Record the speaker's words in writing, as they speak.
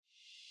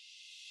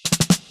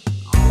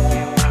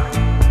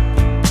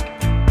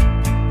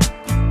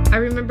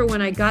remember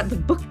when I got the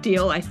book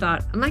deal, I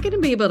thought, I'm not going to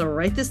be able to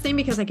write this thing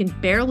because I can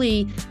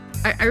barely,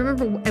 I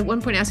remember at one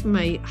point asking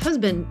my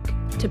husband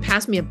to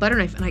pass me a butter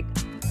knife, and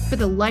for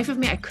the life of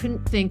me, I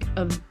couldn't think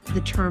of the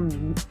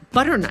term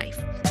butter knife.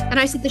 And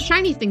I said, the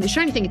shiny thing,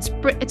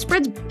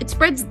 it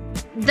spreads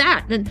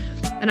that.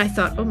 And I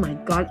thought, oh my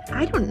God,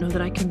 I don't know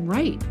that I can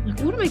write.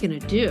 Like, what am I going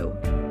to do?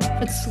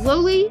 But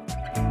slowly,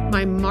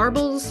 my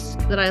marbles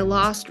that I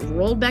lost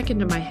rolled back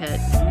into my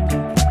head.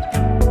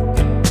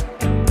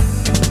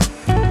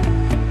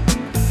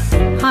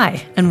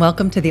 Hi, and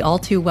welcome to the All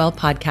Too Well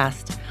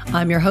podcast.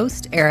 I'm your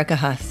host, Erica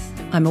Huss.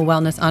 I'm a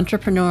wellness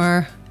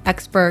entrepreneur,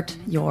 expert,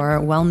 your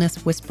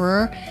wellness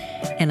whisperer,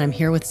 and I'm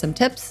here with some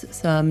tips,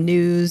 some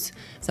news,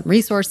 some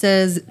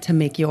resources to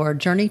make your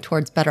journey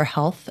towards better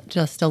health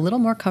just a little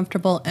more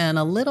comfortable and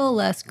a little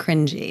less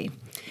cringy.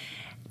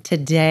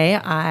 Today,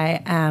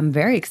 I am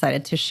very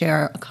excited to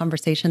share a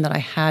conversation that I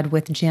had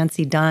with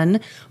Jancee Dunn.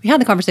 We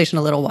had the conversation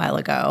a little while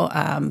ago,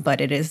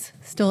 but it is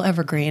still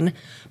evergreen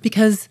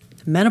because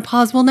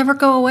menopause will never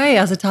go away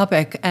as a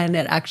topic, and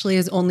it actually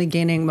is only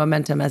gaining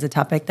momentum as a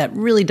topic that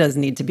really does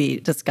need to be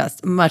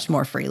discussed much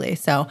more freely.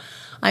 So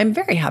I'm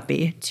very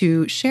happy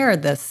to share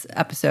this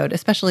episode,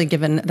 especially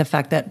given the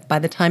fact that by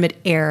the time it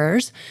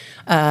airs,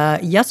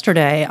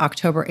 yesterday,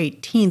 October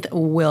 18th,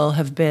 will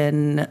have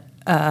been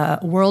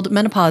World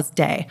Menopause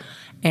Day.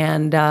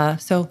 And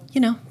so,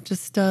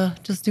 just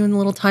doing a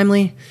little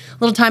timely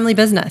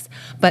business.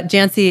 But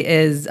Jancee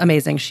is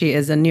amazing. She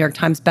is a New York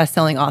Times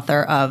bestselling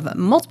author of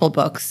multiple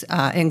books,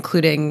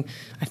 including,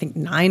 I think,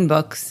 9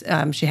 books.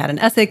 She had an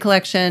essay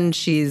collection.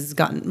 She's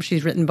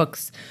written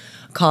books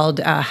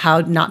called How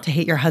Not to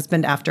Hate Your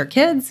Husband After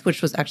Kids,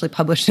 which was actually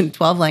published in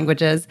 12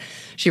 languages.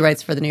 She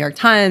writes for the New York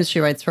Times.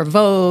 She writes for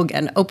Vogue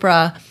and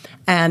Oprah.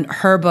 And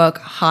her book,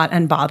 Hot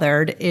and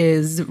Bothered,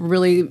 is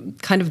really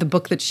kind of the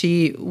book that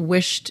she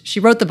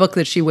wrote the book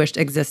that she wished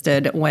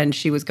existed when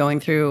she was going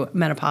through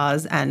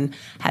menopause and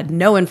had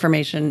no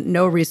information,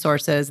 no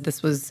resources.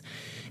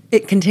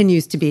 It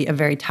continues to be a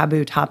very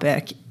taboo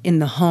topic in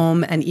the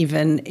home and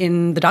even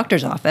in the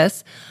doctor's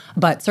office.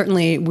 But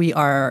certainly we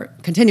are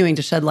continuing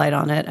to shed light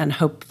on it and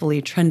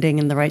hopefully trending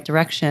in the right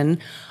direction.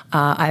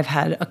 I've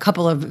had a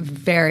couple of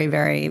very,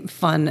 very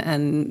fun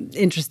and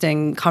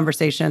interesting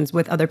conversations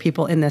with other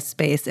people in this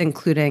space,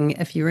 including,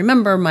 if you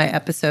remember, my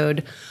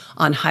episode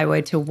on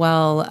Highway to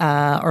Well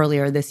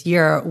earlier this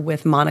year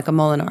with Monica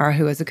Molinar,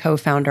 who is a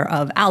co-founder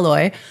of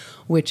Alloy,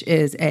 which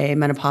is a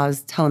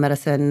menopause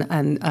telemedicine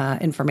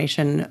and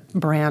information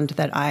brand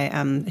that I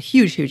am a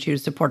huge, huge,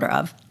 huge supporter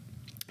of.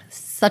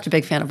 Such a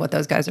big fan of what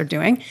those guys are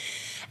doing.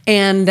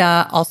 And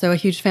also a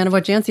huge fan of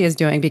what Jancee is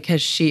doing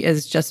because she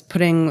is just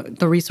putting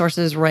the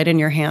resources right in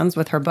your hands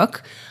with her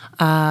book.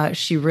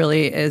 She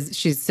really is.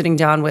 She's sitting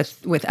down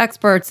with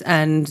experts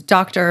and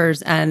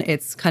doctors, and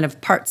it's kind of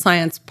part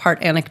science,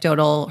 part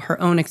anecdotal, her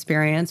own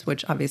experience,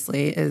 which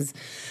obviously is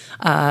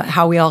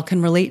how we all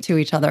can relate to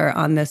each other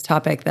on this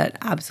topic that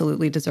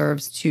absolutely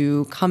deserves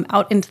to come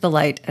out into the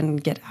light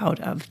and get out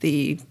of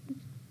the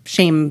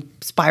shame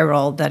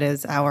spiral that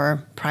is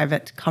our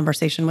private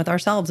conversation with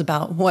ourselves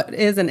about what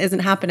is and isn't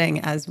happening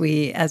as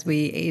we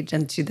age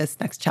into this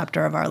next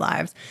chapter of our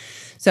lives.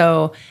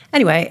 So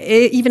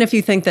anyway, even if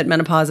you think that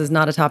menopause is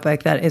not a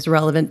topic that is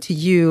relevant to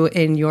you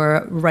in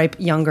your ripe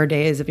younger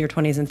days of your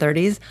 20s and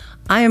 30s,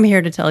 I am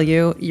here to tell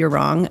you you're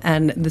wrong.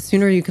 And the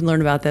sooner you can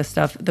learn about this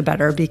stuff, the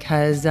better,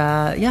 because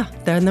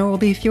then there will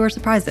be fewer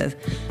surprises.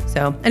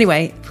 So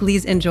anyway,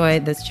 please enjoy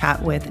this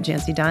chat with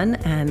Jancee Dunn.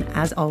 And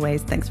as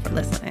always, thanks for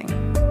listening.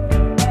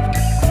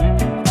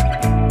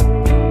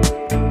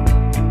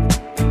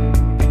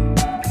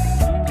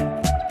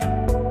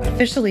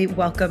 Officially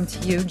welcome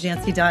to you,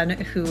 Jancee Dunn,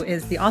 who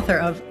is the author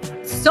of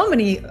so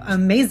many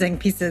amazing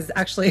pieces,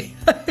 actually.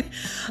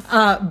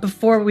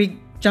 Before we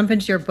jump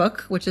into your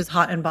book, which is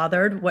Hot and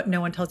Bothered, What No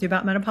One Tells You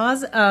About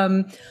Menopause,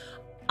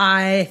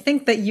 I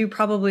think that you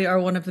probably are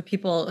one of the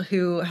people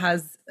who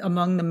has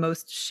among the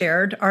most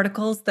shared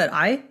articles that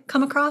I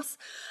come across.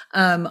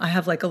 I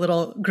have like a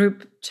little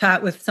group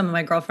chat with some of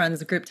my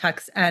girlfriends, group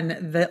text, and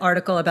the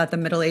article about the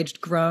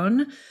middle-aged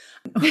groan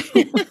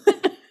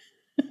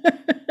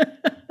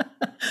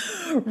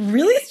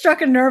really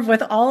struck a nerve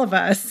with all of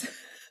us.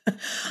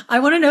 I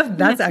want to know if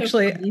that's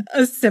actually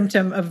a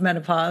symptom of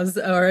menopause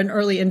or an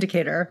early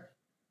indicator.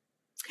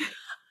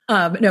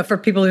 No, for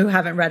people who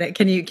haven't read it,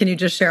 can you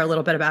just share a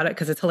little bit about it?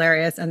 Because it's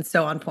hilarious and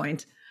so on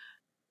point.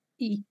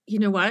 You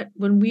know what?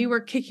 When we were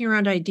kicking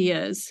around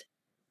ideas,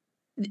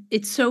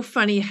 it's so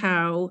funny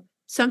how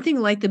something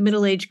like the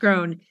middle-aged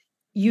groan,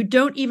 you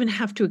don't even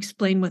have to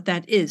explain what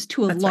that is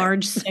to a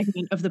large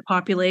segment of the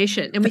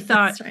population. And we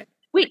thought,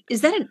 wait,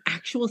 is that an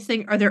actual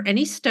thing? Are there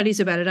any studies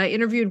about it? I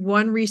interviewed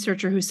one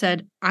researcher who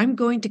said, I'm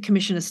going to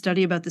commission a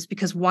study about this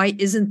because why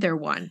isn't there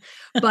one?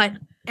 But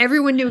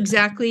everyone knew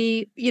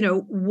exactly,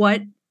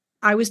 what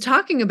I was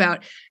talking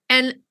about.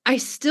 And I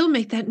still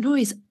make that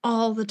noise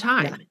all the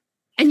time. Yeah.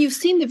 And you've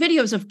seen the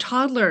videos of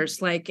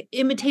toddlers like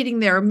imitating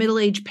their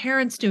middle-aged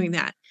parents doing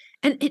that.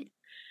 And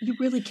you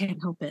really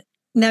can't help it.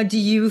 Now,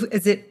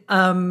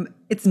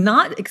 it's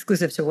not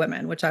exclusive to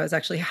women, which I was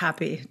actually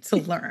happy to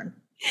learn.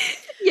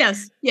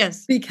 Yes.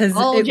 Because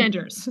all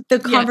genders. The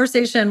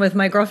conversation with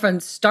my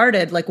girlfriend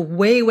started like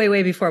way, way,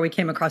 way before we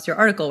came across your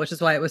article, which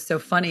is why it was so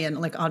funny and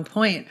like on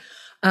point.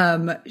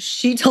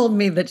 She told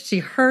me that she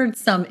heard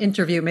some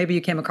interview, maybe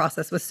you came across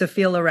this, with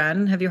Sophia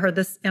Loren. Have you heard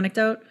this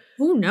anecdote?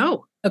 Oh,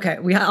 no. Okay,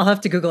 I'll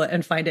have to Google it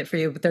and find it for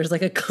you. But there's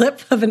like a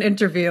clip of an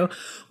interview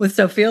with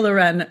Sophia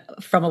Loren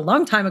from a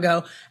long time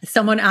ago.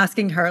 Someone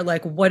asking her,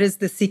 like, what is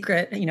the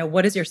secret?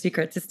 What is your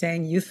secret to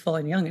staying youthful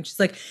and young? And she's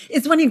like,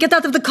 it's when you get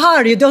out of the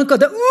car, you don't go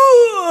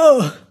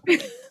ooh.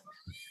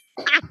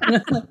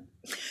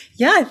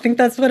 Yeah, I think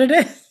that's what it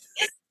is.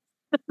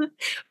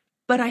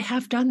 But I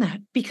have done that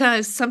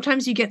because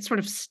sometimes you get sort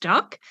of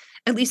stuck.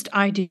 At least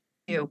I do.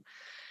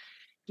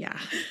 Yeah.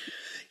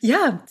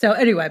 Yeah. So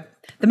anyway,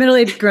 The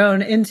Middle-Aged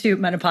Grown into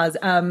Menopause.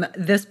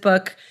 This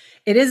book,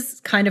 it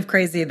is kind of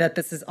crazy that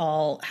this is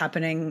all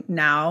happening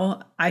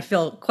now. I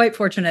feel quite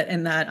fortunate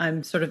in that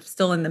I'm sort of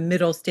still in the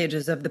middle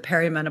stages of the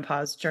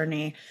perimenopause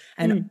journey.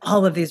 And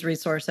all of these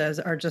resources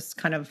are just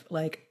kind of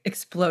like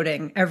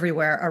exploding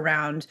everywhere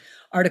around,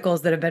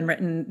 articles that have been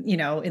written,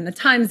 in the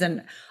Times.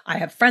 And I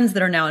have friends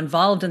that are now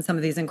involved in some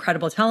of these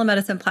incredible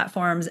telemedicine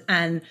platforms.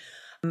 And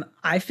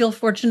I feel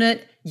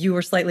fortunate. You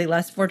were slightly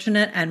less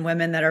fortunate, and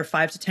women that are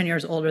 5 to 10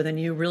 years older than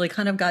you really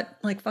kind of got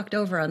like fucked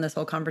over on this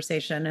whole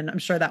conversation. And I'm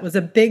sure that was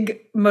a big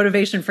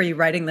motivation for you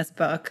writing this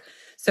book.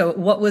 So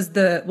what was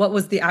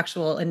the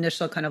actual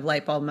initial kind of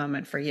light bulb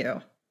moment for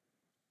you?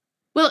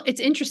 Well,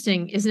 it's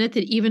interesting, isn't it,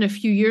 that even a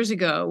few years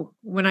ago,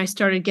 when I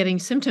started getting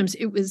symptoms,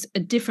 it was a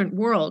different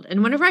world.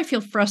 And whenever I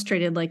feel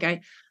frustrated, like I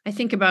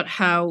think about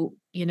how,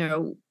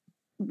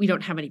 we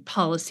don't have any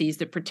policies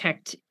that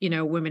protect,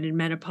 women in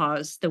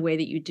menopause the way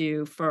that you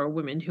do for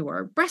women who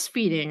are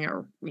breastfeeding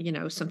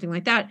or, something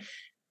like that.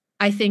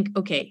 I think,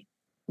 okay,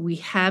 we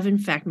have in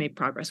fact made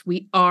progress.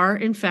 We are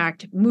in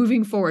fact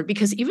moving forward,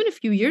 because even a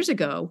few years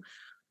ago,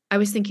 I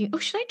was thinking, oh,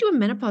 should I do a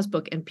menopause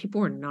book? And people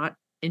were not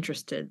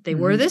interested. They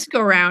were this go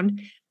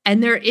around.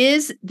 And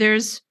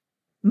there's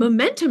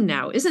momentum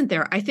now, isn't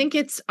there? I think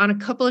it's on a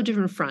couple of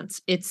different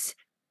fronts. It's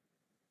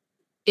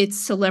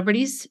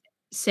celebrities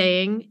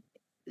saying,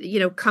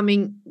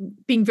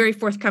 being very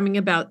forthcoming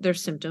about their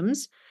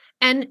symptoms.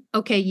 And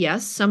okay,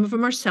 yes, some of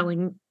them are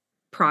selling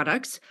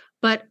products,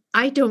 but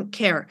I don't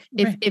care.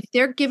 If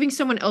they're giving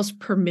someone else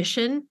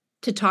permission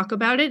to talk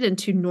about it and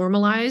to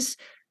normalize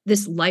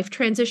this life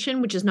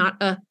transition, which is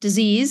not a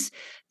disease,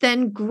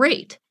 then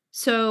great.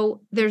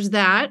 So there's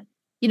that,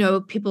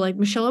 people like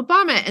Michelle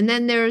Obama. And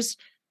then there's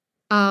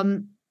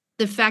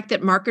the fact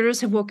that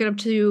marketers have woken up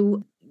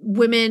to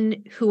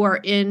women who are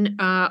in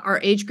our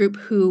age group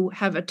who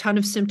have a ton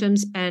of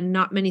symptoms and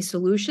not many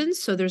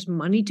solutions. So there's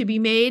money to be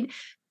made.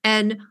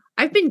 And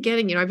I've been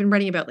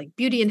writing about like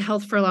beauty and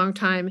health for a long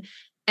time.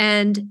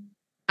 And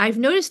I've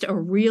noticed a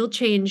real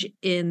change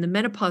in the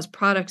menopause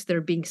products that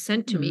are being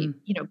sent to me.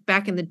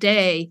 Back in the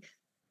day,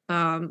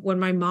 when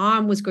my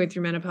mom was going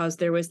through menopause,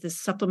 there was this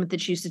supplement that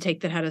she used to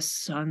take that had a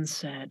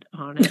sunset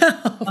on it.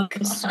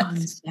 A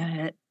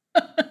sunset.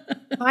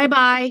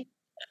 Bye-bye.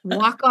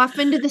 Walk off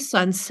into the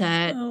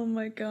sunset. Oh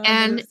my God.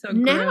 And so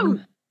now,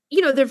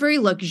 grim. They're very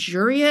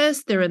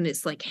luxurious. They're in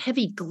this like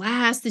heavy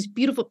glass, this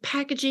beautiful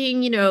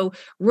packaging,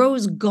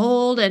 rose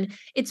gold. And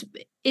it's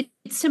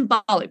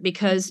symbolic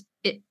because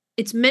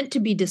it's meant to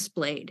be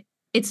displayed.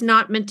 It's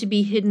not meant to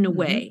be hidden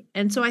away.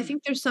 And so I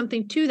think there's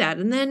something to that.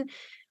 And then,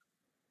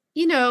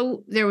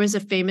 there was a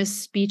famous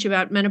speech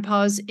about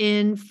menopause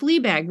in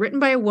Fleabag, written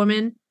by a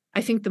woman.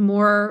 I think the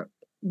more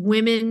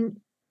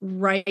women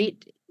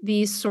write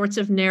these sorts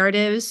of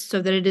narratives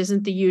so that it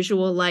isn't the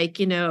usual, like,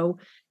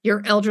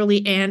 your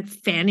elderly aunt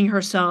fanning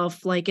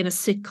herself like in a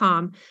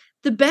sitcom,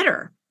 the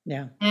better.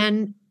 Yeah.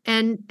 And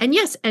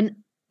yes, and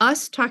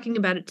us talking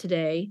about it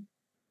today,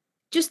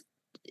 just,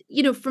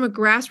 from a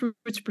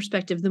grassroots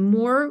perspective, the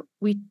more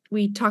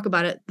we talk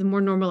about it, the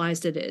more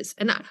normalized it is.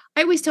 And I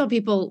always tell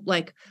people,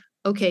 like,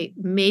 okay,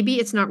 maybe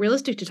it's not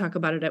realistic to talk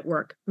about it at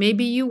work.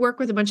 Maybe you work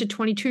with a bunch of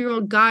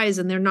 22-year-old guys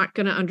and they're not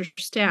going to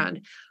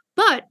understand.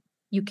 But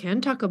you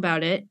can talk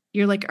about it.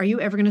 You're like, are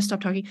you ever going to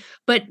stop talking?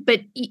 But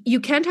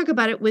you can talk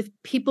about it with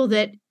people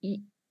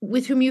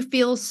with whom you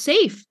feel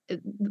safe,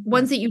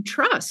 ones that you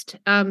trust.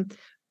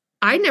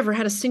 I never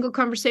had a single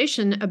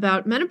conversation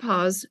about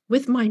menopause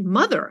with my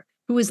mother,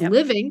 who is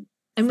living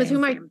and with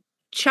whom I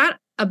chat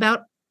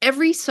about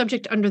every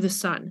subject under the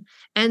sun.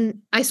 And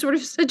I sort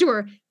of said to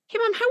her, hey,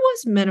 Mom, how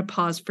was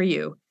menopause for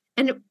you?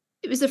 And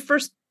it was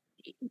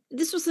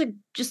this was like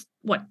just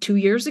 2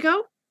 years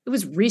ago? It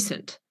was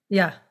recent.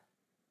 Yeah.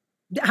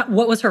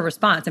 What was her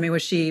response? I mean,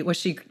 was she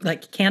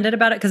like candid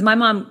about it? Because my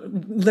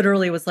mom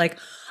literally was like,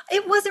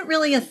 it wasn't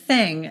really a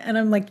thing. And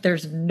I'm like,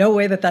 there's no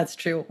way that's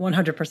true.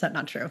 100%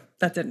 not true.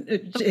 That's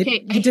it.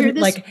 You didn't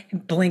like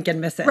blink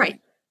and miss it. Right.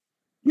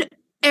 No,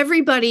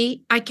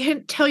 everybody, I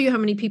can't tell you how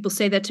many people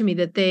say that to me,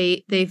 that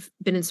they've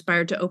been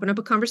inspired to open up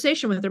a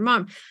conversation with their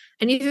mom.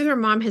 And either their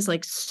mom has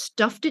like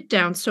stuffed it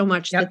down so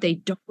much that they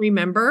don't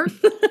remember,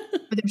 or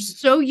they're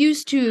so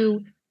used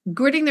to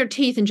gritting their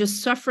teeth and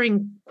just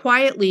suffering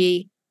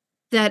quietly,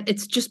 that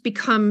it's just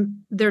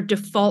become their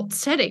default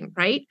setting,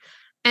 right?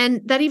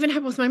 And that even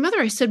happened with my mother.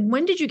 I said,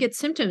 "When did you get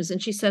symptoms?"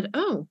 And she said,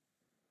 "Oh,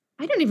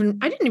 I didn't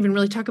even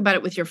really talk about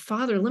it with your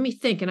father. Let me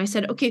think." And I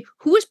said, "Okay,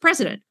 who was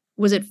president?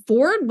 Was it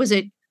Ford? Was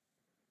it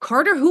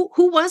Carter? Who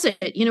was it?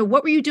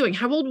 What were you doing?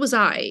 How old was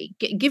I?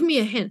 Give me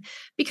a hint."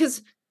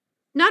 Because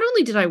not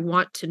only did I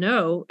want to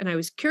know, and I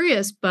was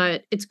curious,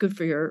 but it's good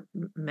for your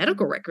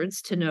medical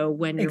records to know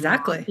when your mom,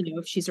 Exactly.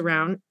 if she's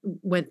around,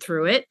 went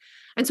through it.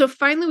 And so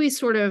finally we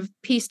sort of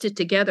pieced it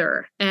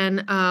together.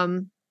 And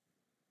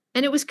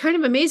it was kind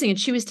of amazing. And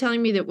she was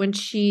telling me that when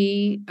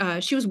she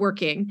was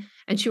working,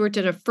 and she worked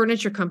at a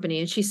furniture company,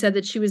 and she said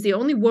that she was the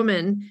only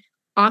woman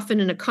often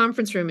in a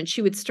conference room, and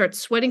she would start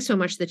sweating so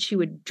much that she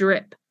would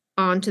drip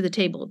onto the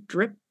table.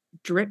 Drip,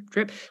 drip,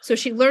 drip. So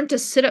she learned to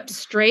sit up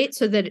straight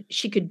so that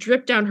she could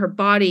drip down her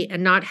body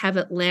and not have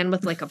it land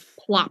with like a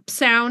plop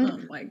sound Oh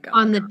my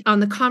on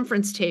God. the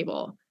conference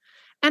table.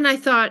 And I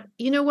thought,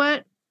 you know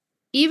what?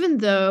 Even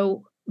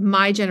though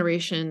my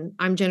generation,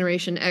 I'm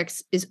Generation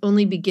X, is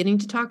only beginning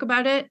to talk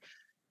about it,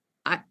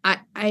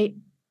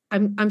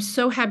 I'm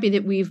so happy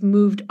that we've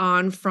moved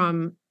on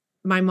from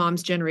my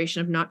mom's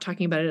generation of not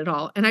talking about it at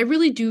all. And I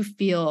really do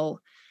feel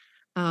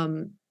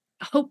um,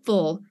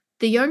 hopeful.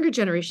 The younger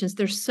generations,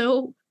 they're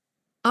so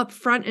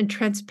upfront and Yeah.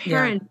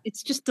 transparent.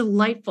 It's just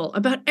delightful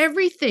about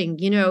everything,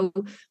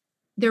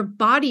 their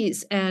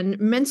bodies and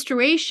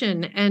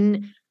menstruation.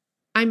 And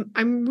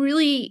I'm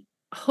really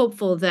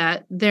hopeful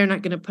that they're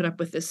not going to put up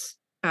with this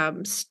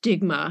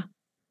stigma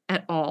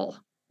at all.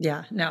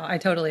 Yeah, no, I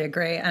totally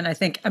agree. And I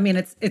think, I mean,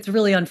 it's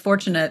really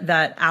unfortunate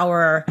that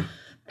our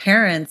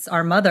parents,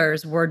 our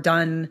mothers, were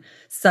done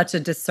such a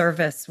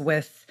disservice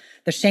with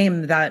the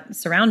shame that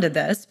surrounded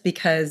this,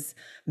 because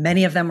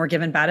many of them were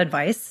given bad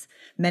advice.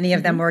 Many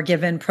of them Mhm. were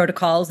given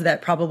protocols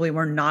that probably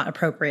were not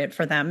appropriate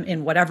for them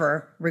in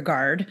whatever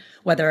regard,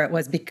 whether it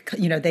was because,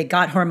 they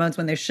got hormones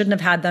when they shouldn't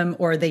have had them,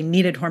 or they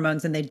needed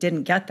hormones and they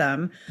didn't get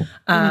them.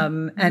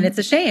 Mhm. And it's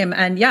a shame.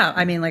 And yeah,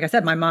 I mean, like I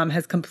said, my mom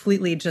has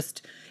completely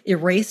just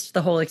erased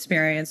the whole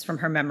experience from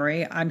her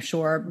memory, I'm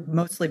sure,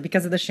 mostly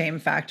because of the shame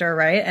factor,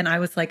 right? And I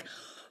was like,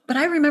 but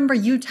I remember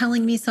you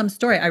telling me some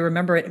story. I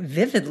remember it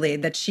vividly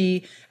that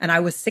and I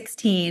was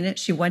 16,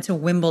 she went to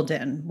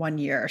Wimbledon one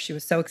year. She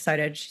was so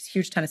excited. She's a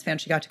huge tennis fan.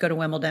 She got to go to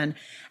Wimbledon.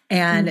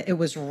 And Mhm. it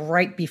was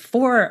right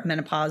before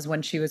menopause,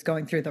 when she was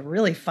going through the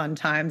really fun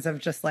times of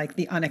just like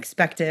the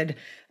unexpected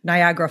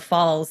Niagara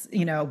Falls,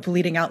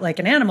 bleeding out like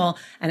an animal.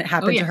 And it Oh,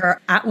 happened yeah. to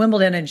her at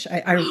Wimbledon. And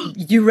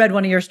you read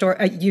one of your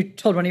you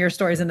told one of your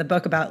stories in the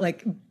book about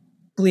like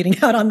bleeding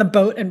out on the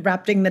boat and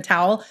wrapping the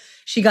towel.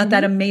 She got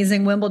that Mhm.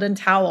 amazing Wimbledon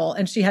towel,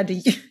 and she had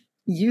to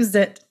use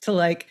it to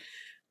like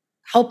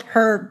help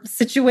her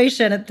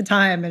situation at the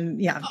time.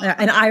 And yeah,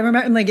 and I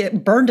remember like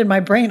it burned in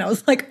my brain. I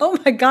was like, oh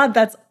my God,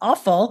 that's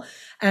awful.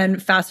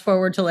 And fast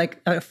forward to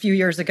like a few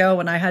years ago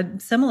when I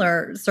had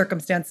similar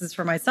circumstances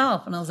for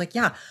myself. And I was like,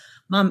 yeah,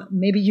 Mom,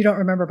 maybe you don't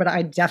remember, but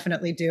I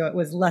definitely do. It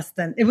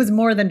was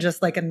more than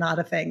just like a not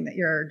a thing that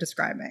you're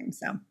describing.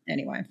 So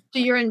anyway. So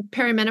you're in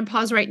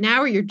perimenopause right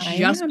now, or you're I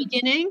just am.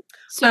 beginning?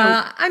 So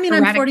I mean,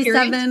 I'm erratic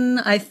periods? 47.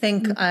 I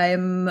think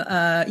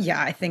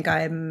Mhm.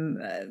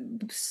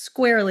 I'm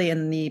squarely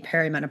in the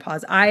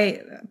perimenopause.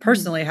 I Mhm.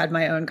 personally had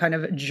my own kind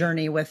of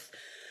journey with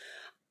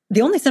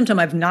the only symptom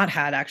I've not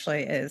had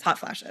actually is hot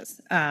flashes.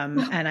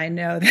 And I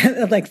know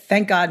that, like,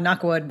 thank God,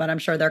 knock wood, but I'm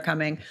sure they're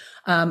coming.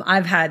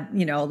 I've had,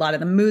 a lot of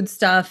the mood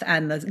stuff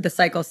and the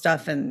cycle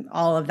stuff and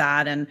all of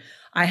that. And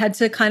I had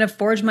to kind of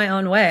forge my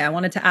own way. I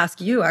wanted to ask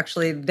you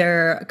actually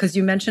because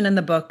you mentioned in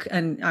the book,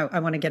 and I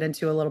want to get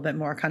into a little bit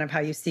more kind of how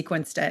you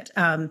sequenced it.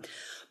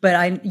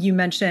 But you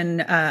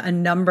mentioned a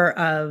number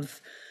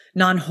of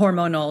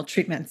non-hormonal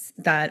treatments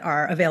that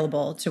are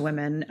available to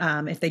women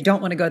if they don't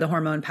want to go the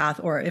hormone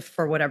path, or if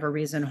for whatever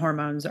reason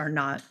hormones are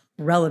not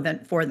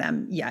relevant for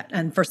them yet.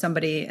 And for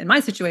somebody in my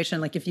situation,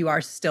 like if you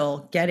are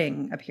still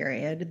getting a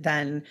period,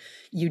 then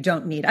you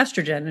don't need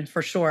estrogen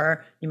for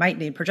sure. You might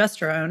need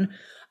progesterone.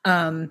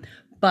 Um,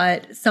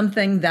 but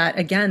something that,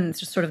 again, it's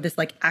just sort of this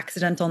like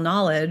accidental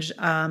knowledge.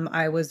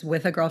 I was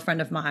with a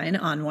girlfriend of mine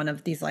on one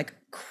of these like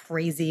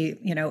crazy,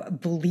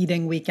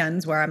 bleeding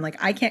weekends where I'm like,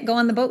 I can't go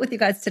on the boat with you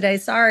guys today.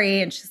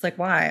 Sorry. And she's like,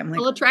 why? I'm like,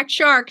 Will attract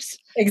sharks.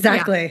 Yeah.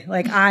 exactly.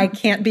 Like, I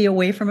can't be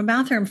away from a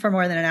bathroom for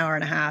more than an hour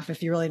and a half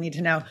if you really need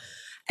to know.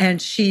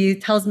 And she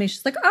tells me,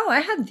 she's like, oh, I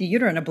had the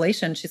uterine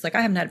ablation. She's like,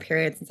 I haven't had a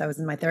period since I was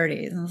in my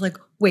 30s. And I was like,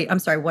 wait, I'm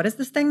sorry. What is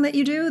this thing that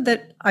you do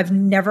that I've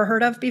never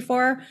heard of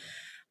before?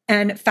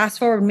 And fast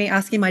forward me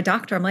asking my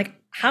doctor, I'm like,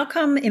 how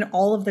come in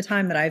all of the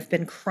time that I've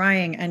been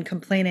crying and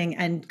complaining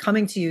and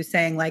coming to you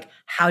saying like,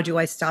 how do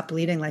I stop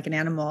bleeding like an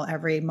animal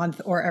every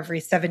month or every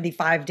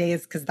 75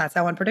 days? Because that's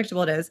how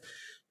unpredictable it is.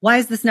 Why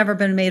has this never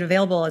been made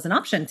available as an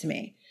option to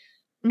me?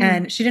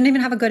 And she didn't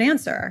even have a good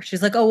answer.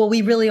 She's like, oh, well,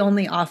 we really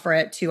only offer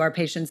it to our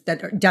patients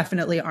that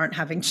definitely aren't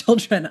having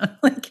children. I'm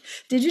like,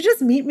 did you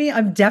just meet me?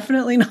 I'm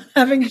definitely not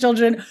having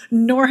children,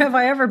 nor have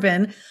I ever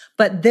been.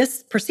 But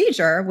this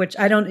procedure, which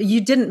you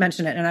didn't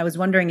mention it. And I was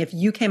wondering if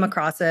you came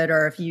across it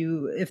or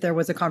if there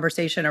was a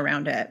conversation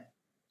around it.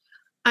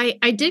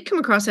 I did come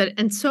across it,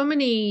 and so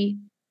many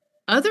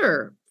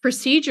other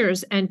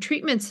procedures and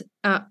treatments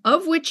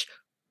of which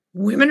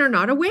women are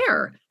not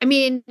aware. I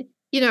mean,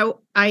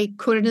 I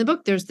quoted in the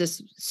book, there's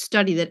this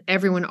study that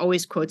everyone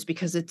always quotes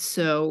because it's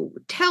so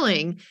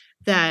telling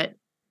that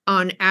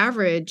on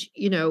average,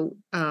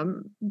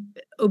 OBGYNs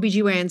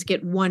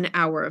get 1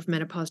 hour of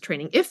menopause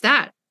training. If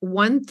that,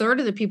 1/3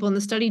 of the people in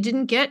the study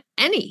didn't get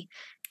any.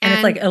 And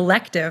it's like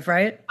elective,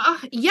 right?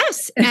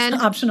 Yes.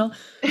 It's optional.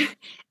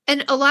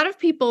 And a lot of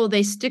people,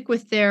 they stick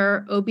with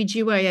their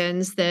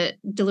OBGYNs that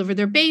deliver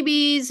their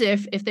babies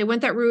if they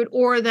went that route,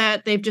 or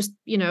that they've just,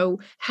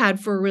 had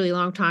for a really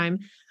long time.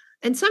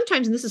 And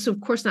sometimes, and this is of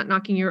course not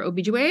knocking your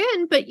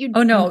OBGYN, but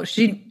Oh no,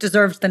 she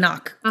deserves the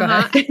knock. Go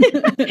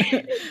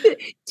ahead.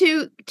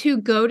 to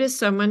go to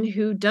someone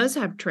who does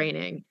have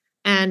training.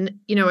 And,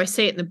 I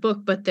say it in the book,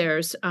 but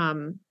there's,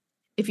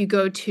 if you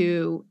go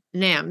to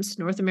NAMS,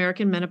 North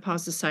American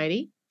Menopause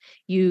Society,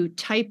 you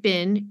type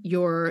in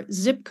your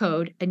zip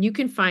code and you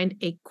can find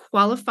a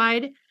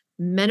qualified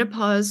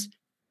menopause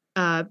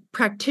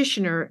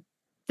practitioner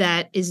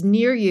that is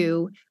near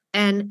you.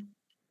 And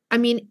I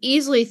mean,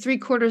 easily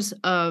 3/4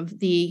 of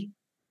the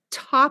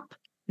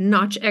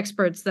top-notch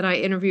experts that I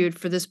interviewed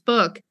for this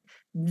book,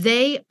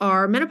 they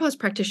are menopause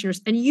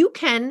practitioners, and you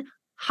can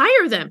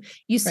hire them.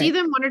 You see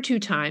them 1 or 2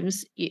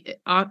 times.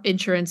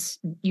 Insurance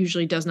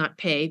usually does not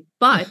pay,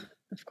 but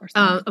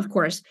of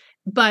course.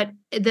 But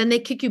then they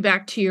kick you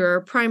back to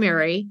your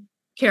primary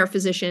care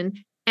physician,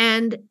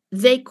 and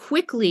they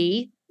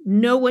quickly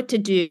know what to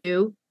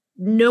do,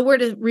 know where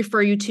to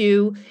refer you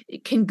to,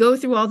 can go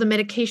through all the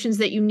medications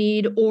that you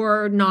need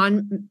or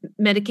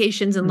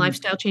non-medications and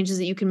lifestyle changes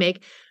that you can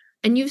make.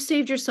 And you've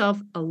saved yourself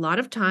a lot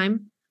of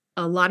time,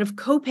 a lot of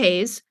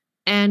co-pays,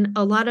 and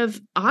a lot of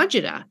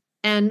agita.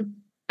 And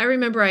I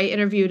remember I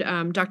interviewed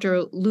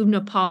Dr.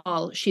 Lubna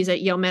Paul. She's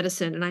at Yale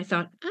Medicine. And I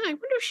thought, I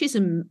wonder if she's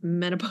a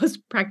menopause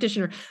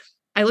practitioner.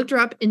 I looked her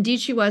up. Indeed,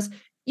 she was.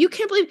 You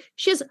can't believe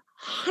she has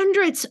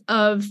hundreds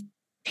of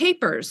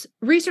papers,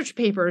 research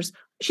papers.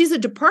 She's a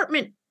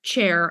department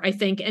chair, I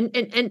think.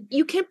 And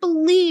you can't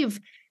believe,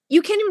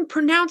 you can't even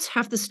pronounce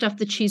half the stuff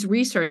that she's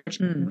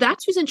researched.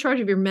 That's who's in charge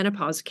of your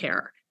menopause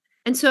care.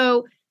 And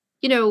so,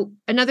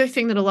 another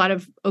thing that a lot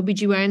of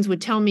OBGYNs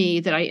would tell me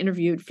that I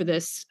interviewed for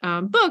this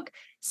book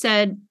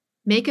said,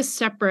 make a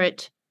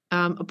separate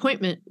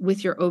appointment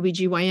with your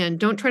OBGYN.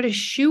 Don't try to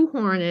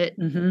shoehorn it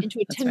into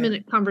a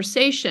 10-minute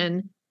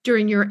conversation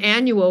during your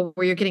annual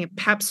where you're getting a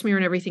pap smear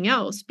and everything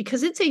else,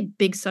 because it's a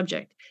big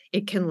subject.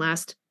 It can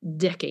last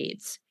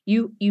decades.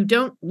 You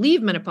don't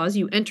leave menopause,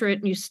 you enter it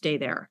and you stay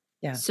there.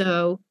 Yeah.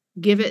 So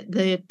give it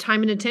the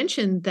time and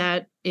attention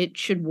that it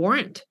should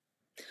warrant.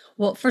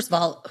 Well, first of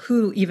all,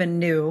 who even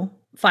knew,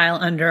 file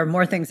under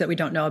more things that we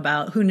don't know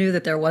about, who knew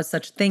that there was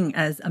such thing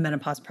as a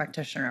menopause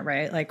practitioner,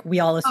 right? Like we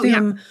all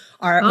assume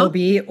our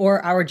OB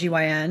or our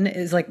GYN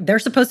is like, they're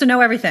supposed to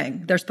know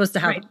everything. They're supposed to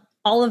have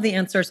all of the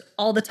answers,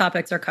 all the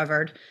topics are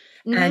covered.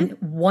 And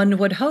one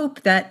would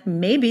hope that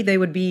maybe they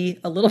would be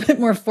a little bit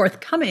more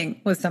forthcoming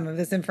with some of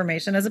this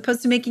information as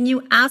opposed to making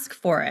you ask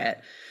for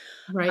it.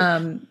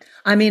 Right.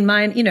 I mean,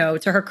 mine,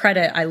 to her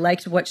credit, I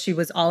liked what she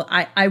was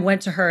I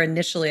went to her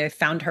initially. I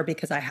found her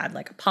because I had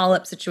like a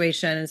polyp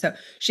situation. And so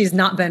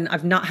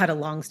I've not had a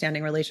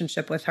long-standing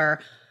relationship with her.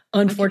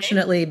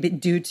 Unfortunately,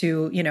 due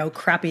to,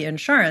 crappy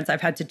insurance,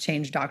 I've had to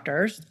change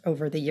doctors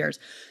over the years.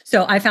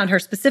 So I found her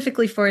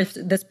specifically for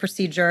this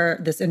procedure,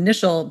 this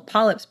initial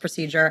polyps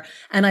procedure.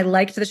 And I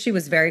liked that she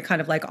was very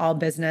kind of like all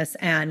business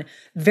and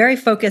very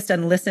focused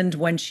and listened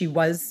when she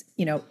was,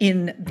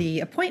 in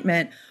the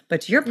appointment.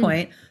 But to your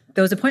point,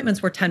 those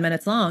appointments were 10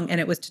 minutes long, and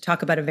it was to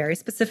talk about a very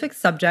specific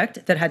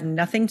subject that had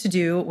nothing to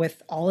do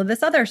with all of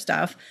this other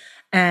stuff.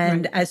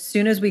 And as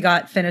soon as we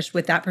got finished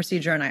with that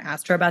procedure and I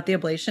asked her about the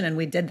ablation and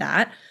we did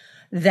that,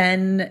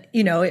 then,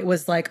 it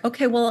was like,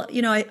 okay, well,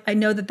 I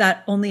know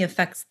that only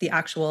affects the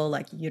actual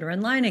like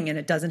uterine lining and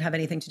it doesn't have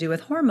anything to do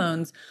with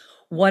hormones.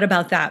 What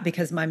about that?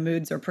 Because my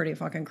moods are pretty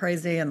fucking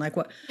crazy. And like,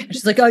 what? And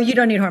she's like, oh, you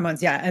don't need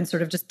hormones. Yeah. And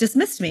sort of just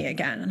dismissed me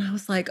again. And I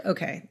was like,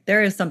 okay,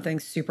 there is something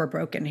super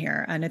broken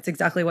here. And it's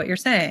exactly what you're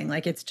saying.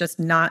 Like, it's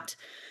not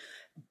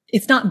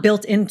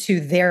built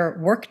into their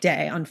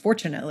workday.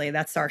 Unfortunately,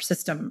 that's our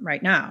system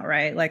right now,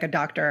 right? Like a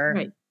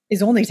doctor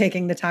is only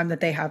taking the time that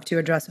they have to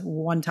address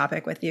one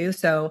topic with you.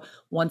 So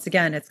once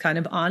again, it's kind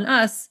of on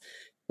us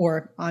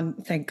or on,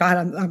 thank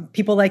God, on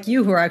people like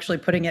you who are actually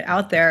putting it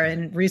out there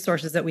and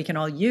resources that we can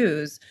all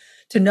use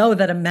to know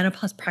that a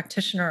menopause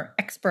practitioner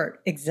expert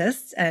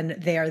exists and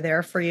they are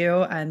there for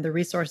you and the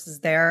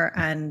resources there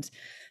and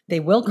they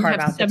will carve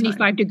out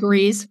 75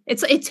 degrees.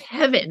 It's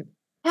heaven.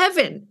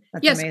 Heaven.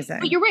 That's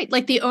amazing. But you're right.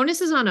 Like the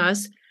onus is on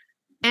us.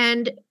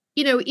 And,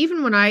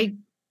 even when I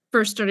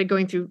first started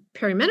going through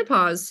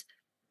perimenopause,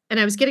 and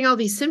I was getting all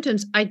these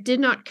symptoms, I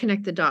did not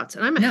connect the dots.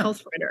 And I'm a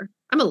health writer.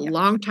 I'm a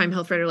longtime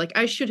health writer. Like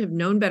I should have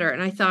known better.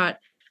 And I thought,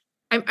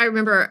 I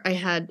remember I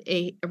had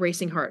a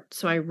racing heart,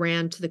 so I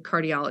ran to the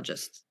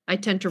cardiologist. I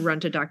tend to run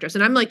to doctors,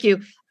 and I'm like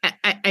you.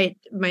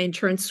 My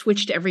insurance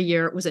switched every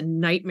year. It was a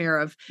nightmare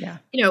of,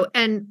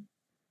 and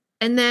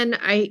then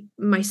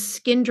my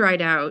skin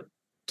dried out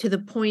to the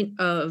point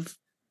of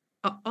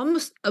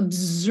almost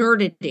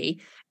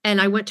absurdity.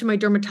 And I went to my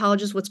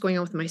dermatologist. What's going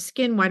on with my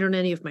skin? Why don't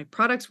any of my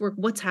products work?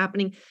 What's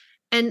happening?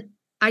 And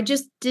I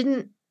just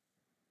didn't.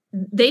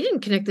 They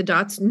didn't connect the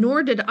dots,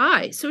 nor did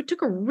I. So it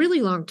took a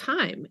really long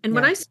time. And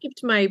when I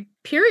skipped my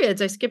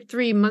periods, I skipped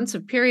 3 months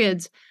of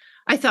periods.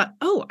 I thought,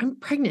 oh, I'm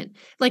pregnant.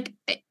 Like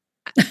I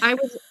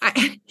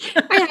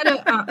had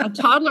a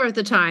toddler at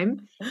the time.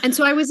 And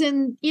so I was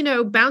in,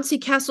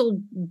 bouncy castle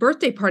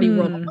birthday party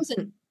world. I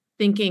wasn't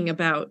thinking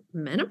about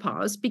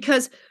menopause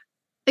because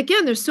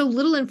again, there's so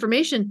little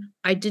information.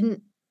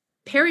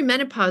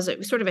 Perimenopause, it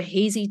was sort of a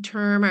hazy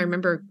term. I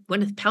remember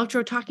Gwyneth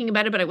Paltrow talking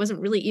about it, but I wasn't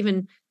really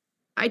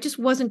I just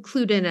wasn't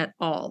clued in at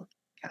all.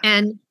 Yeah.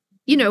 And,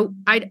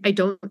 I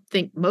don't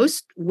think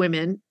most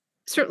women,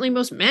 certainly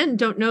most men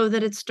don't know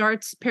that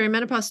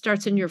perimenopause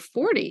starts in your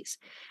 40s. Right.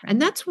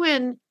 And that's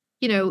when,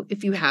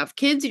 if you have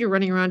kids, you're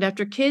running around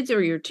after kids,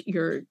 or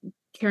you're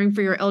caring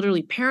for your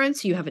elderly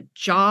parents, you have a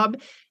job,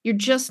 you're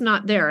just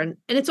not there. And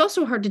it's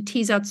also hard to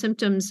tease out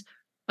symptoms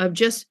of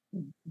just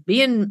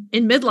being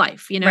in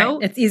midlife, Right.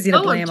 It's easy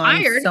to blame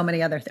on so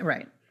many other things.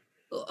 Right.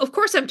 Of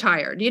course I'm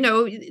tired.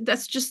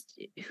 That's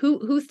just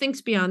who thinks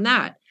beyond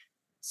that.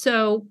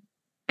 So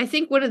I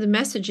think one of the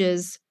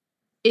messages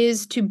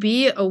is to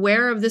be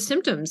aware of the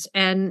symptoms.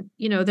 And,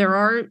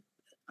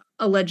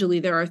 allegedly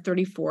there are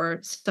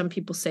 34. Some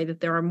people say that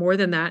there are more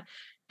than that.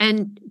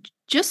 And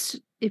just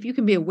if you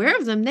can be aware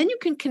of them, then you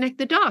can connect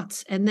the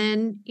dots and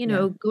then,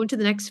 go into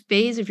the next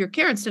phase of your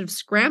care instead of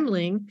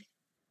scrambling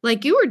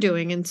like you were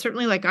doing. And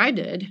certainly like I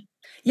did.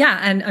 Yeah.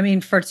 And I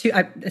mean,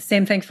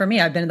 same thing for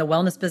me. I've been in the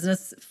wellness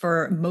business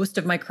for most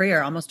of my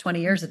career, almost 20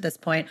 years at this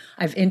point.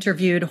 I've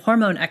interviewed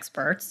hormone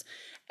experts.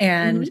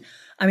 And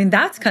I mean,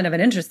 that's kind of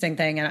an interesting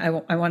thing.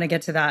 And I want to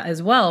get to that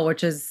as well,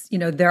 which is,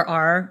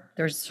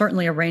 there's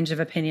certainly a range of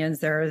opinions.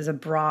 There is a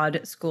broad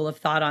school of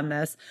thought on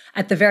this.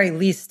 At the very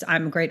least,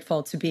 I'm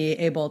grateful to be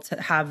able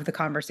to have the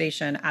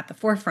conversation at the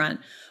forefront.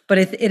 But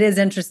it is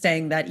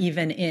interesting that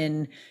even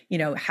in,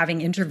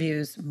 having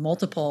interviews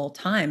multiple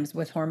times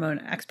with hormone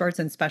experts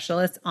and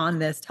specialists on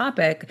this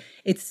topic,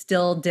 it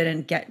still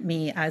didn't get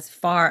me as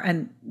far.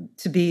 And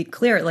to be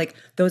clear, like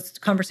those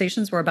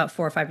conversations were about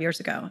 4 or 5 years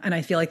ago. And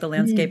I feel like the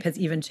landscape has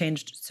even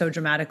changed so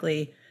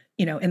dramatically,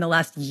 in the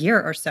last year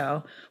or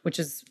so, which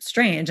is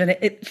strange. And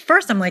at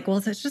first I'm like, well,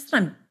 it's just that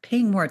I'm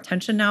paying more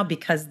attention now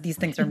because these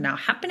things are now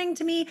happening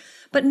to me.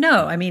 But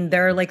no, I mean,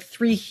 there are like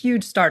 3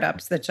 huge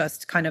startups that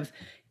just kind of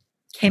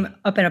came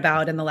up and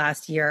about in the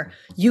last year.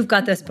 You've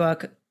got this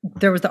book.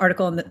 There was the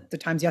article in the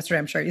Times yesterday,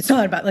 I'm sure you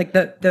saw it, about like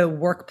the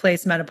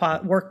workplace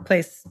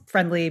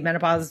friendly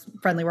menopause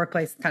friendly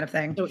workplace kind of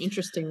thing. So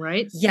interesting,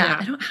 right?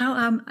 Yeah.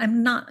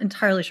 I'm not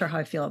entirely sure how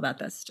I feel about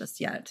this just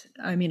yet.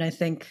 I mean, I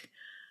think.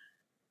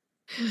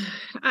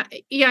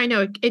 I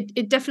know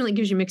it definitely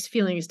gives you mixed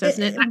feelings,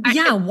 doesn't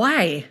it?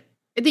 Why?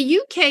 The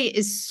UK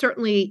is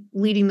certainly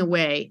leading the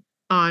way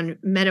on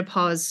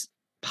menopause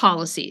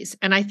policies.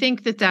 And I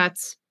think that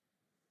that's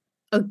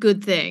a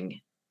good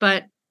thing,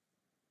 but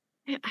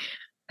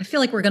I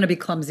feel like we're going to be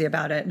clumsy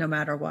about it no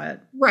matter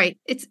what. Right.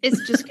 It's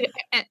just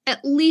at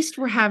least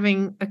we're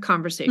having a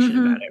conversation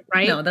about it,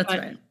 right? No, that's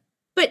right.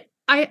 But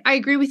I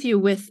agree with you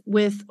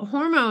with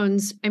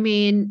hormones. I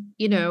mean,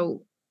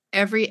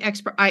 every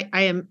expert, I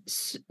am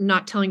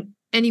not telling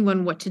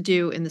anyone what to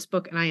do in this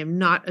book, and I am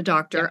not a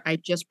doctor. Yeah. I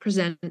just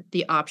present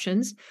the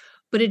options,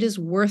 but it is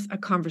worth a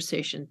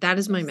conversation. That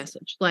is my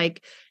message.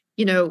 Like,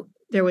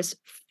 there was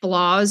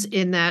flaws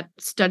in that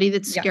study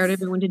that scared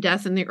everyone to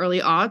death in the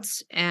early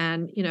aughts.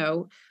 And,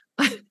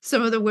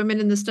 some of the women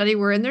in the study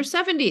were in their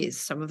 70s.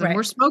 Some of them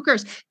were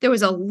smokers. There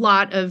was a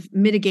lot of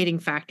mitigating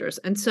factors.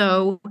 And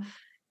so,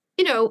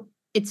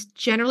 it's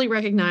generally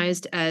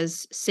recognized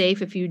as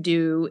safe if you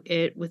do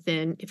it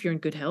if you're in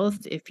good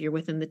health, if you're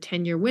within the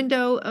 10-year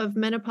window of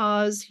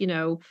menopause,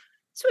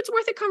 so it's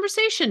worth a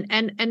conversation.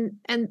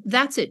 And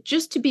that's it,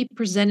 just to be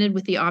presented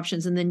with the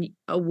options. And then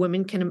a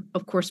woman can,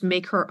 of course,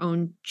 make her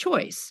own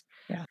choice.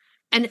 Yeah.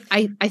 And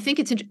I think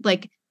it's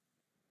like,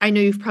 I know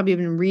you've probably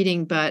been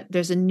reading, but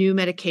there's a new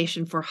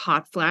medication for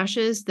hot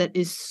flashes that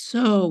is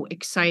so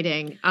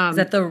exciting. Is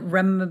that the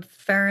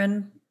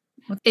Remferin?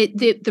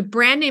 The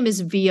brand name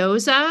is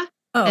Veoza.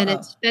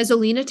 It's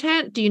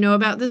fezolinetant. Do you know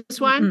about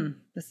this one?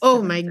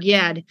 Oh my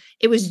God.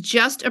 It was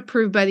just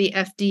approved by the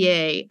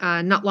FDA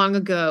not long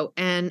ago.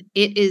 And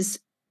it is,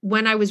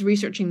 when I was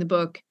researching the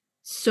book,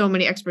 so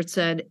many experts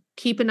said,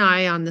 keep an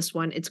eye on this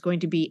one. It's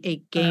going to be a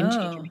game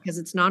changer because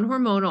it's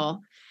non-hormonal.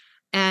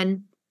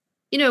 And,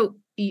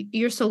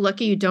 you're so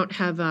lucky you don't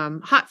have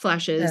hot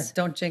flashes. Yes,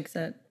 don't jinx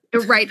it.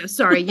 Right.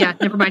 Sorry. Yeah,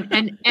 never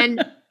mind.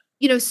 And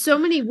so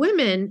many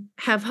women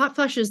have hot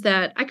flashes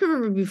that I can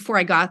remember before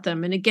I got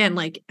them. And again,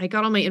 like I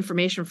got all my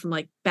information from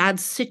like bad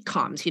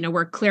sitcoms,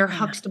 where Claire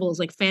Huxtable is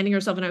like fanning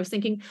herself. And I was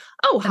thinking,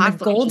 oh, And hot the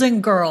flashes.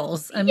 Golden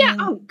Girls. I mean,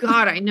 oh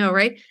God, I know,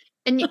 right?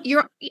 And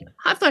you're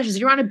hot flashes,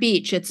 you're on a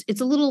beach. It's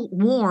a little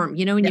warm,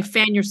 and you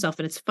fan yourself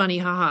and it's funny,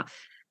 haha.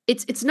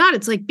 It's not,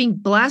 it's like being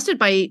blasted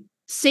by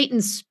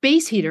Satan's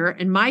space heater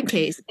in my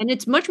case. And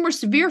it's much more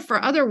severe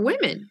for other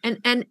women.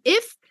 And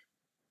if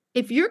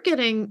you're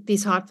getting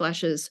these hot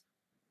flashes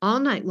all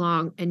night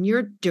long and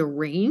you're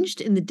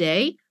deranged in the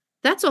day,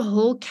 that's a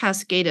whole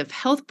cascade of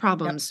health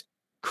problems,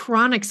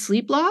 chronic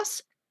sleep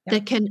loss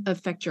that can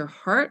affect your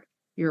heart,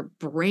 your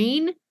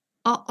brain,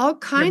 all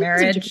kinds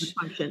of different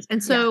functions.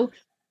 And so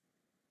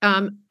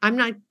I'm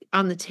not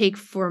on the take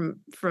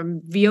from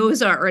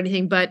Vioza or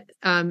anything, but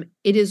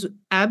it is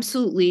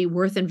absolutely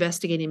worth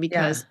investigating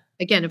because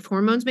again, if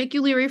hormones make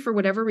you leery for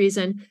whatever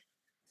reason,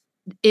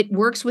 it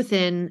works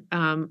within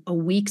a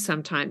week,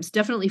 sometimes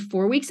definitely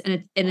 4 weeks,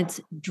 and it's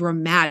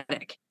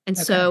dramatic. And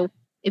so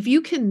if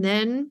you can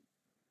then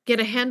get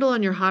a handle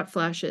on your hot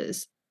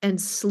flashes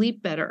and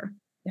sleep better,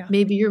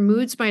 maybe your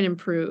moods might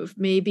improve,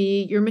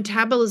 maybe your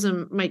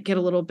metabolism might get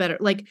a little better.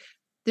 Like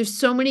there's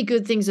so many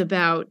good things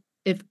about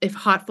if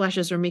hot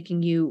flashes are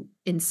making you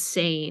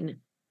insane,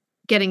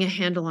 getting a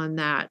handle on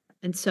that.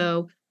 And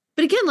so,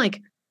 but again, like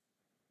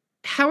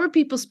how are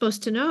people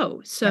supposed to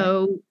know?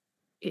 So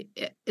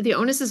the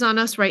onus is on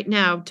us right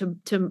now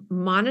to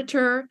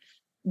monitor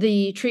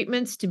the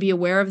treatments, to be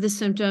aware of the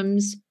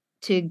symptoms,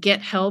 to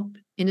get help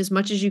in as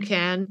much as you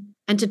can,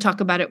 and to talk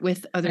about it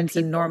with other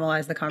people. And to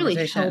normalize the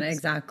conversation. Really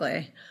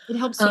exactly. It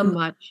helps so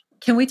much.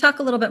 Can we talk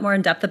a little bit more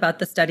in depth about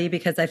the study?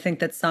 Because I think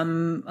that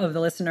some of the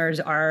listeners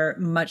are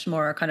much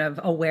more kind of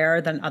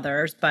aware than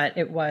others, but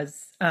it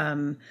was,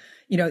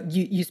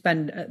 you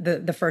spend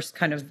the first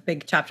kind of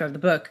big chapter of the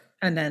book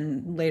and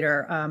then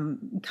later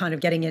kind of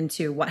getting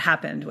into what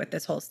happened with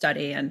this whole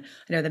study. And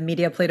I know the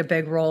media played a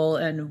big role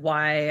in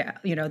why,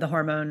 the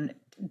hormone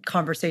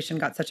conversation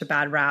got such a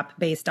bad rap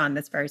based on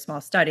this very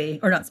small study,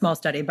 or not small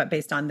study, but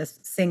based on this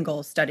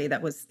single study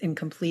that was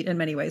incomplete in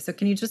many ways. So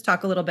can you just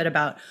talk a little bit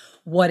about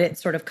what it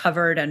sort of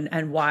covered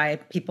and why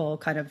people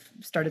kind of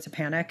started to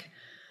panic?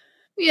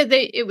 Yeah,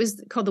 it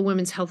was called the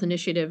Women's Health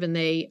Initiative, and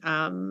they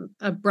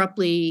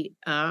abruptly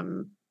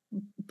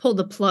pulled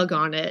the plug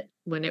on it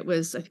when it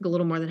was, I think, a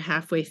little more than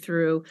halfway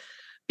through,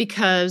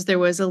 because there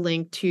was a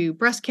link to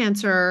breast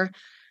cancer,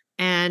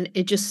 and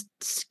it just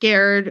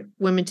scared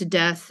women to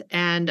death.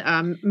 And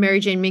Mary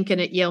Jane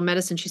Minkin at Yale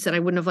Medicine, she said, I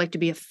wouldn't have liked to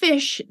be a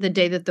fish the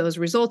day that those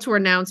results were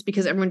announced,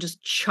 because everyone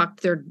just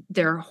chucked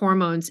their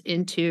hormones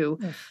into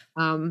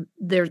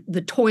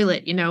the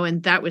toilet,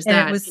 and that was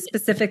that. It was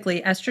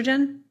specifically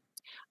estrogen?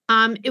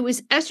 It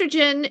was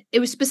estrogen. It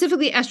was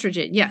specifically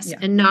estrogen, yes,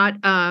 and not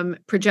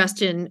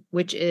progestin,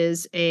 which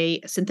is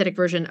a synthetic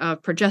version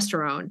of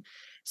progesterone.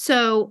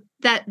 So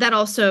that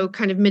also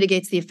kind of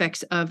mitigates the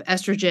effects of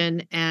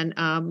estrogen and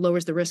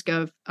lowers the risk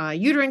of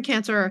uterine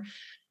cancer.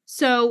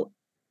 So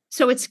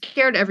it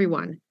scared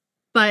everyone.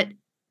 But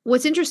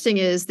what's interesting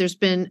is there's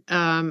been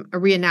a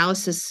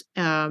reanalysis.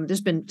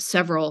 There's been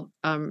several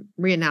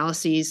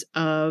reanalyses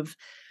of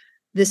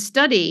this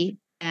study,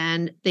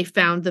 and they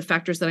found the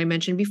factors that I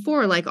mentioned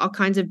before, like all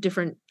kinds of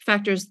different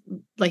factors,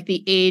 like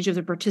the age of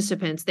the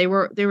participants. They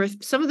were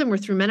some of them were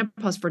through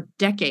menopause for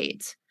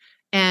decades.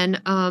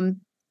 And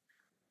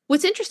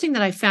what's interesting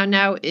that I found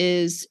now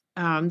is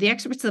the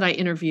experts that I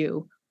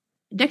interview.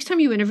 Next time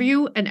you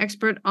interview an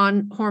expert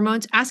on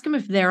hormones, ask them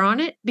if they're on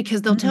it,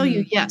 because they'll tell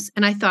you yes.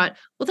 And I thought,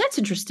 well, that's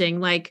interesting.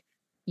 Like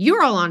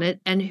you're all on it,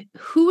 and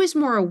who is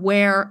more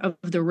aware of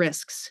the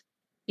risks,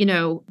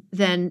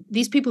 than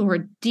these people who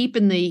are deep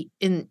in the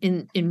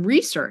in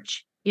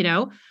research.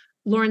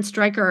 Lauren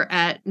Stryker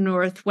at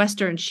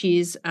Northwestern,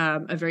 she's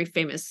a very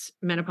famous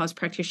menopause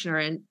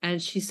practitioner,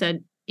 and she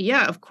said,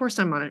 yeah, of course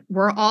I'm on it.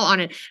 We're all on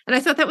it. And I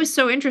thought that was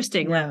so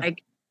interesting. Yeah.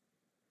 Like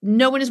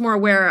no one is more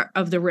aware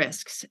of the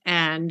risks,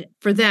 and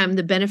for them,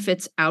 the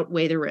benefits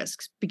outweigh the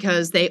risks,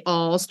 because they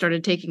all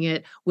started taking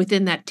it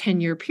within that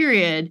 10-year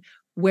period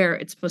where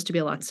it's supposed to be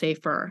a lot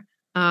safer.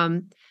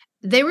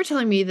 They were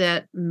telling me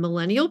that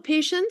millennial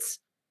patients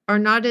are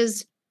not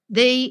as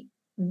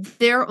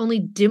they're only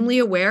dimly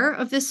aware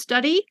of this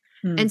study.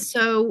 And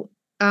so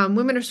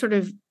women are sort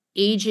of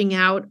aging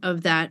out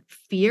of that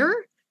fear,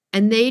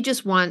 and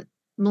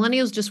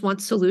millennials just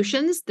want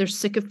solutions. They're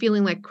sick of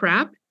feeling like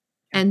crap,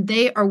 and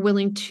they are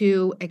willing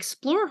to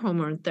explore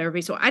hormone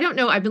therapy. So I don't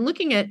know. I've been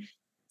looking at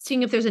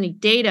seeing if there's any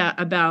data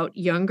about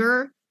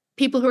younger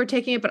people who are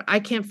taking it, but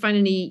I can't find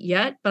any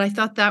yet. But I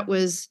thought that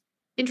was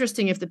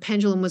interesting if the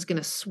pendulum was going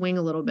to swing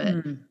a little bit.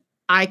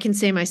 I can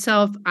say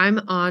myself, I'm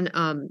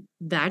on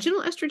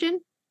vaginal estrogen.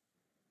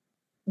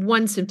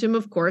 One symptom,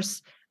 of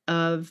course,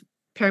 of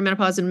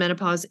perimenopause and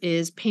menopause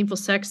is painful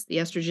sex. The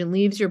estrogen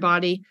leaves your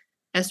body.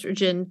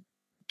 Estrogen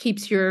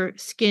keeps your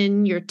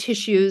skin, your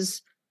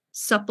tissues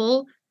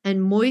supple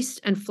and moist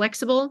and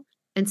flexible.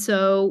 And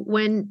so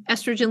when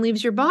estrogen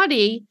leaves your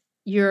body,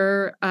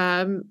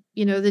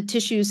 the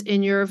tissues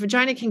in your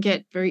vagina can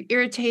get very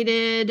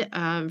irritated,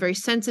 very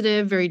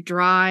sensitive, very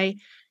dry,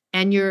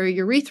 and your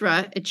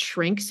urethra, it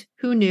shrinks.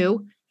 Who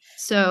knew?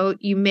 So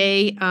you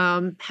may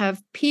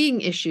have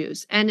peeing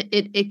issues, and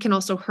it can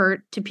also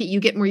hurt to pee. You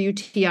get more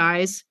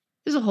UTIs.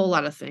 There's a whole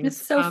lot of things.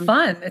 It's so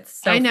fun.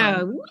 It's so I fun.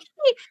 know.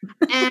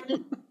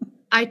 And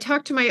I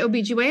talked to my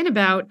OBGYN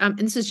about, and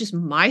this is just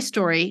my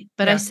story,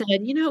 but I said,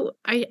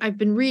 I've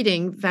been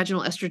reading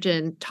vaginal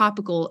estrogen,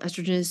 topical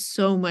estrogen is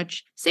so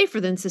much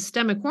safer than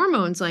systemic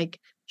hormones. Like,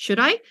 should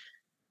I?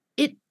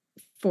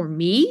 For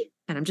me,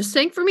 and I'm just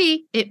saying for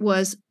me, it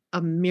was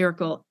a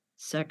miracle.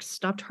 Sex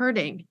stopped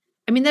hurting.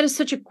 I mean, that is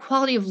such a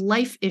quality of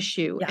life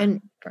issue. Yeah,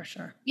 and, for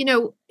sure.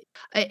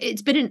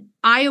 It's been an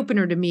eye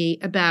opener to me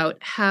about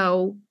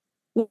how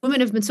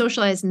women have been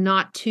socialized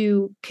not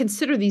to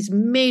consider these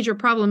major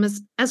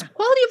problems as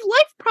quality of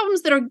life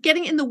problems that are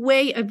getting in the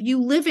way of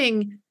you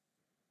living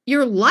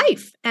your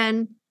life.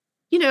 And,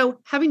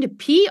 having to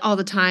pee all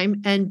the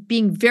time and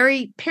being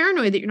very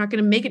paranoid that you're not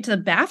going to make it to the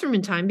bathroom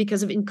in time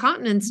because of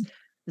incontinence,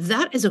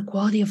 that is a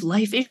quality of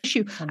life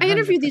issue. 100%. I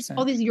interviewed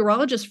all these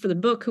urologists for the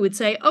book who would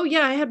say, oh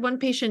yeah, I had one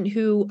patient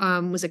who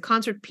was a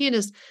concert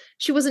pianist.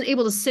 She wasn't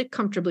able to sit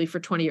comfortably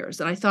for 20 years.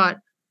 And I thought,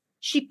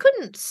 she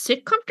couldn't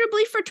sit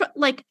comfortably for,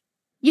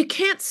 you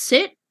can't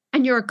sit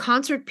and you're a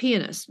concert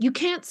pianist. You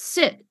can't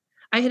sit.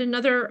 I had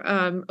another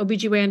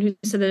OBGYN who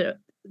said that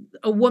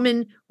a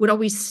woman would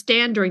always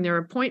stand during their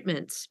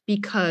appointments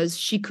because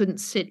she couldn't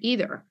sit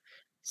either.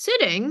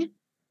 Sitting,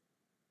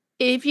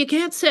 if you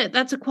can't sit,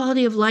 that's a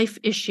quality of life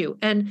issue.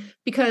 And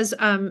because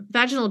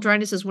vaginal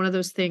dryness is one of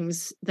those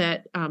things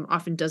that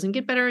often doesn't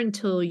get better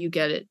until you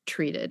get it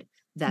treated.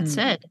 That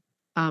said,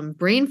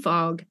 brain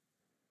fog,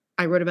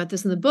 I wrote about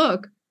this in the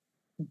book,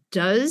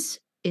 does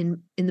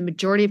in the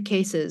majority of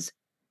cases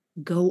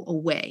go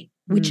away,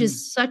 which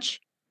is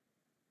such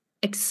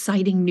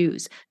exciting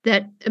news.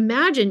 That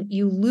imagine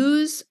you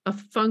lose a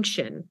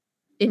function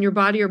in your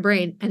body or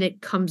brain and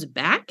it comes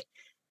back.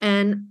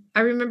 And I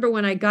remember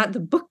when I got the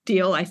book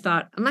deal, I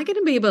thought, am I going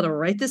to be able to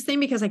write this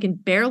thing? Because I can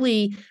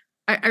barely,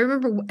 I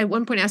remember at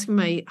one point asking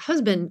my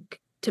husband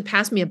to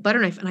pass me a butter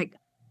knife. And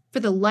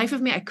for the life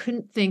of me, I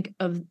couldn't think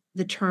of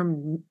the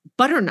term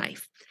butter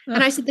knife.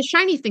 And I said, the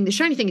shiny thing,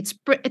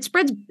 it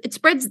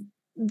spreads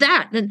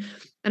that.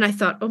 And I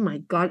thought, oh my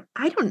God,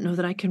 I don't know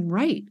that I can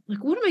write.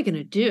 Like, what am I going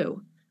to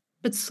do?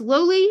 But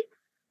slowly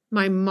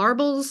my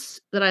marbles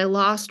that I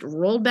lost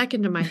rolled back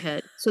into my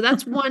head. So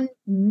that's one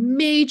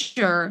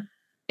major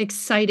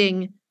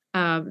exciting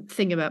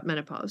thing about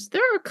menopause.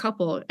 There are a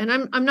couple, and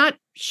I'm not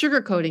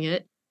sugarcoating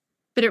it,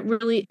 but it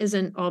really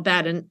isn't all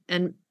bad.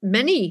 And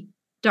many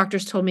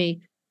doctors told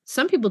me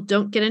some people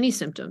don't get any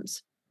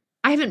symptoms.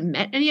 I haven't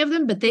met any of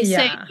them, but they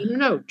say,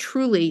 no,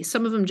 truly,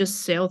 some of them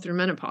just sail through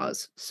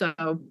menopause.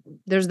 So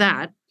there's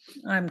that.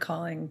 I'm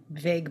calling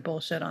vague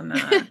bullshit on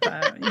that,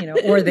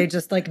 but, or they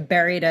just like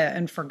buried it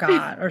and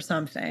forgot or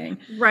something.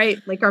 Right.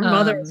 Like our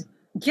mothers.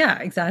 Yeah,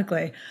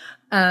 exactly.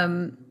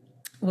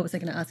 What was I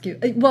going to ask you?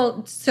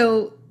 Well,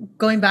 so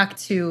going back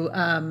to,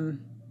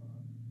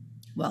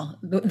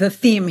 the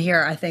theme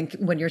here, I think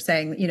when you're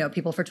saying,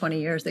 people for 20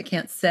 years that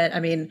can't sit, I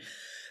mean,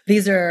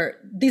 these are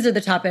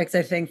the topics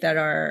I think that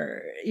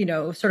are,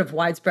 sort of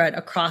widespread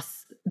across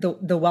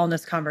the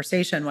wellness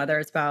conversation, whether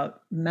it's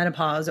about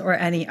menopause or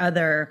any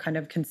other kind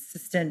of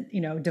consistent,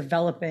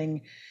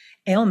 developing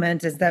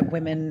ailment, is that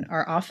women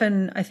are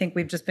often, I think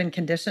we've just been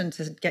conditioned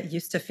to get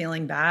used to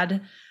feeling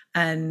bad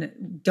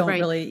and don't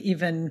really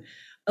even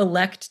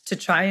elect to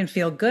try and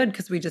feel good,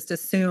 because we just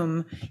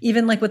assume,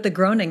 even like with the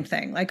groaning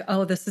thing, like,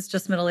 oh, this is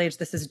just middle age,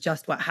 this is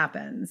just what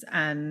happens.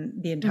 And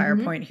the entire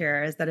point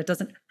here is that it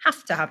doesn't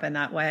have to happen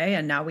that way.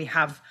 And now we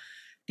have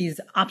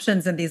these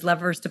options and these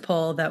levers to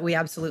pull that we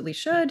absolutely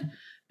should,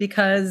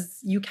 because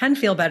you can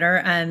feel better.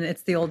 And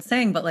it's the old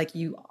saying, but like,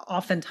 you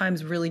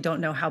oftentimes really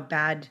don't know how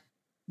bad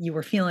you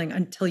were feeling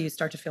until you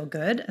start to feel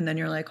good. And then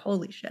you're like,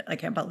 holy shit, I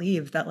can't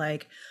believe that,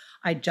 like,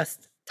 I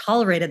just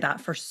tolerated that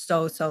for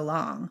so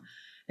long.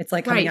 It's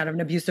like coming out of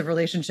an abusive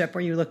relationship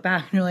where you look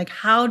back and you're like,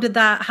 how did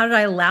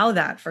I allow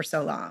that for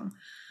so long?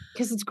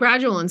 Because it's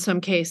gradual in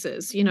some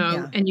cases,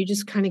 and you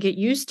just kind of get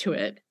used to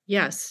it.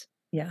 Yes.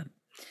 Yeah.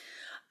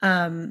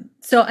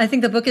 So I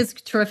think the book is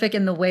terrific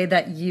in the way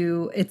that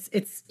you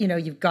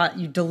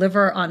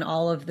deliver on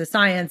all of the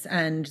science,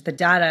 and the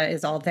data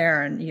is all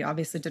there. And you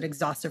obviously did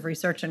exhaustive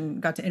research and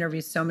got to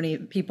interview so many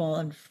people,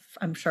 and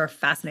I'm sure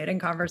fascinating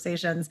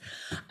conversations.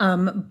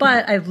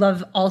 But I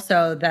love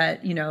also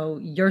that,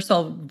 you're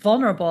so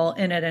vulnerable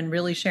in it and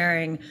really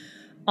sharing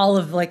all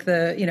of like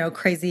the,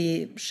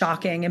 crazy,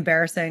 shocking,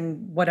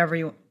 embarrassing,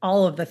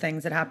 all of the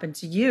things that happened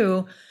to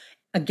you,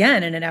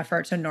 again, in an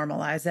effort to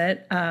normalize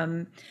it.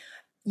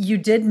 You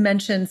did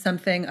mention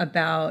something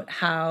about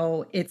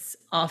how it's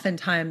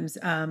oftentimes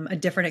a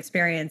different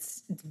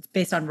experience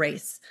based on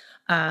race.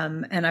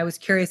 And I was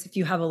curious if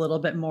you have a little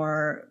bit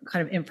more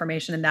kind of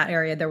information in that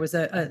area. There was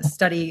a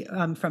study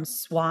from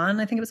Swan,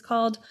 I think it was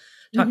called,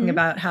 talking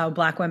about how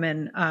Black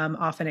women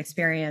often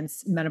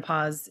experience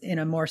menopause in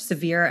a more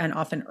severe and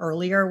often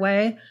earlier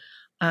way.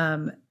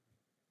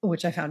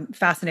 which I found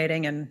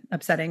fascinating and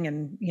upsetting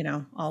and,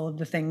 all of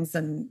the things.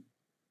 And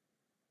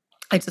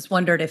I just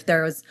wondered if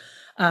there was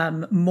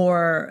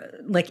more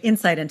like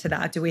insight into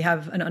that. Do we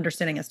have an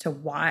understanding as to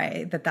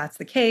why that's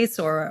the case,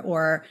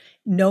 or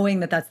knowing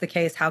that that's the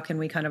case, how can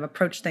we kind of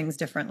approach things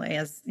differently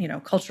as,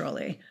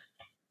 culturally?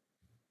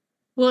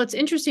 Well, it's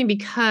interesting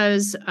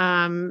because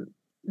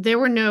there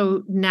were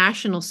no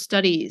national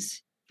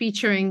studies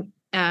featuring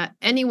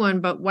anyone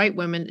but white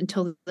women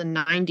until the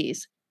 90s.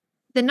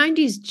 The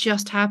 90s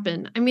just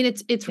happened. I mean,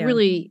 it's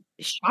really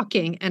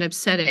shocking and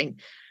upsetting.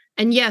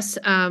 And yes,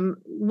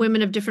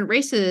 women of different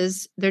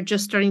races, they're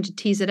just starting to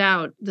tease it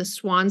out. The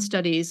SWAN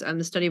studies and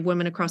the study of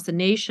women across the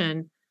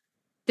nation,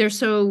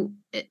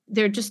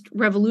 they're just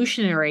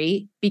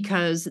revolutionary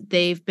because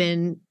they've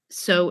been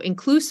so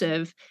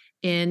inclusive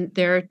in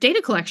their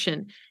data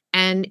collection.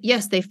 And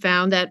yes, they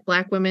found that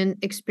Black women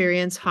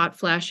experience hot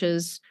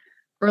flashes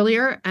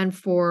earlier and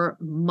for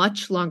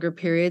much longer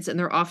periods, and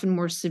they're often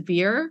more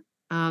severe.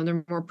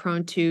 They're more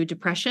prone to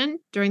depression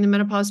during the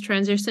menopause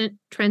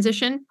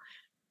transition.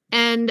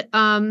 And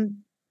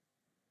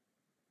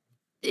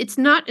it's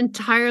not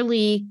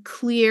entirely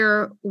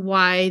clear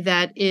why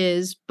that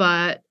is,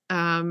 but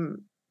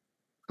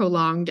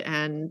prolonged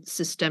and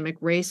systemic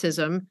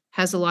racism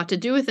has a lot to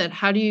do with it.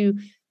 How do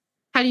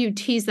you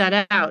tease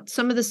that out?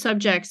 Some of the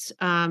subjects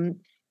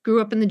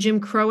grew up in the Jim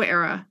Crow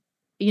era,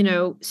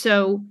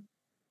 so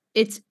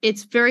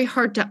it's very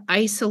hard to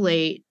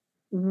isolate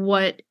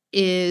what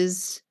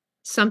is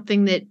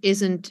something that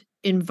isn't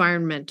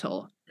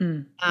environmental.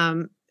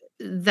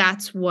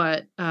 That's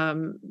what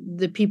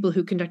the people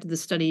who conducted the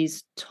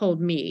studies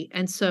told me.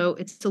 And so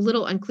it's a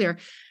little unclear.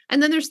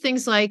 And then there's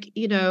things like,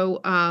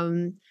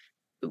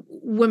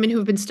 women who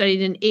have been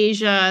studied in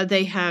Asia,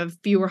 they have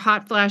fewer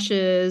hot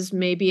flashes.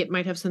 Maybe it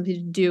might have something to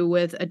do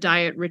with a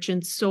diet rich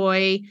in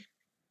soy.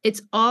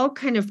 It's all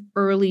kind of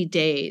early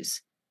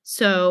days.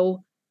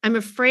 So I'm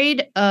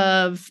afraid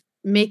of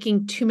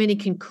making too many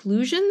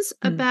conclusions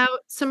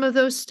about some of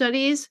those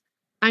studies.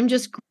 I'm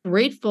just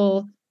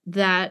grateful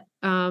that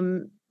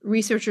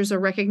researchers are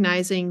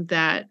recognizing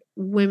that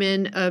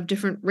women of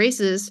different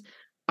races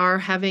are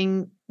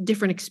having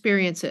different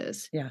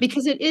experiences. Yeah.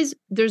 Because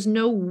there's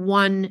no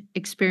one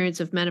experience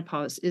of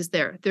menopause, is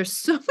there? There's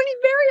so many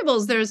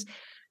variables. There's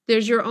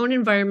your own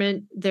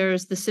environment.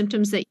 There's the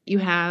symptoms that you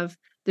have.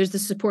 There's the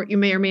support you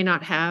may or may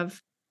not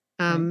have.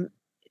 Right.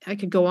 I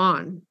could go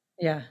on.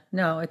 Yeah,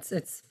 no, it's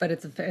a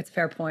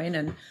fair point.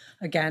 And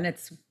again,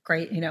 it's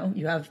great.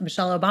 You have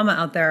Michelle Obama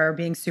out there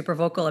being super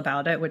vocal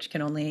about it, which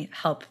can only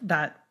help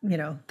that,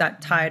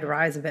 that tide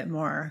rise a bit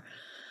more.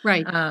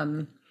 Right.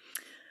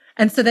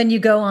 And so then you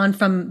go on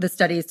from the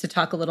studies to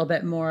talk a little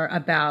bit more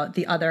about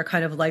the other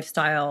kind of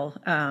lifestyle,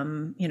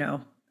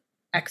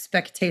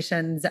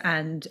 expectations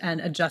and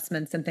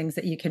adjustments and things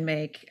that you can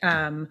make,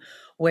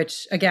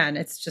 which again,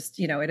 it's just,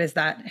 it is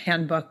that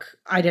handbook.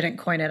 I didn't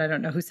coin it. I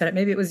don't know who said it.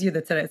 Maybe it was you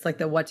that said it. It's like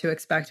the what to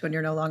expect when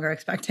you're no longer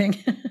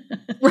expecting.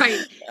 Right.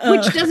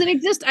 Which doesn't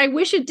exist. I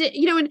wish it did,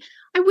 and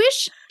I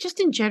wish just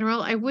in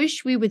general, I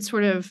wish we would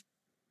sort of,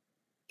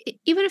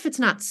 even if it's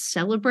not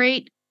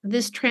celebrate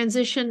this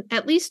transition,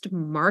 at least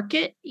mark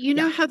it.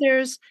 How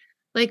there's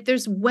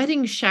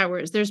wedding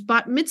showers, there's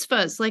bat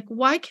mitzvahs. Like,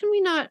 why can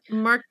we not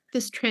mark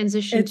this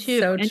transition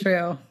too? It's so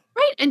true.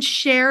 Right. And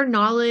share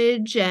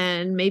knowledge.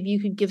 And maybe you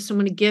could give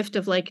someone a gift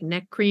of like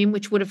neck cream,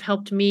 which would have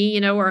helped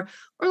me, or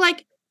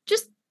like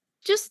just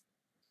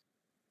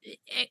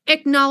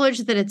acknowledge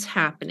that it's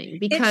happening,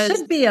 because it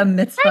should be a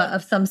mitzvah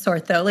of some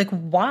sort though. Like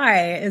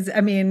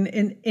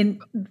in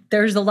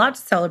there's a lot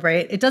to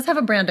celebrate. It does have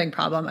a branding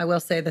problem. I will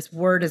say this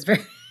word is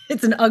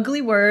it's an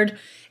ugly word.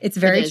 It's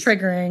very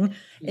triggering.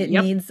 It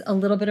needs a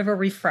little bit of a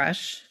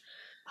refresh.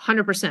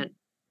 100%.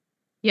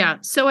 Yeah.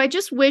 So I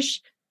just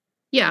wish,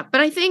 but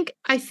I think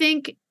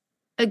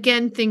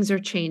again, things are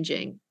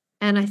changing.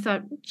 And I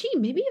thought, gee,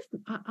 maybe if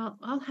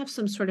I'll have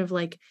some sort of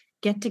like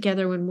get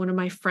together when one of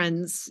my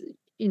friends,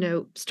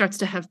 starts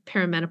to have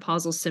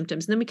perimenopausal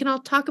symptoms, and then we can all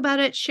talk about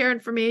it, share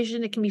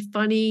information. It can be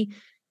funny.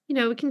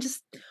 We can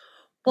just,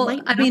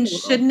 well, I mean,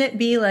 shouldn't it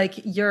be like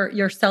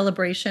your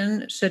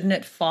celebration? Shouldn't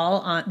it fall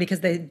on,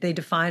 because they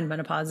define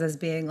menopause as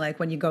being like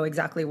when you go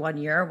exactly 1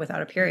 year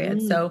without a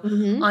period. So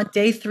on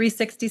day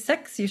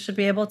 366, you should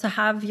be able to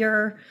have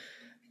your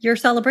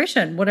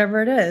celebration,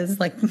 whatever it is.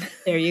 Like,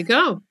 there you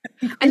go.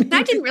 And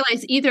I didn't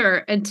realize either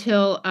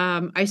until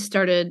I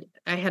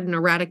had an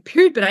erratic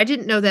period, but I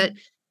didn't know that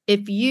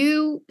if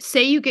you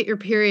say you get your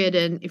period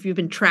and if you've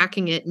been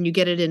tracking it and you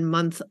get it in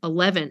month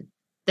 11,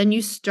 then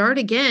you start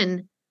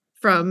again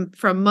from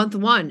month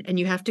 1 and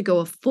you have to go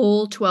a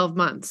full 12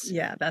 months.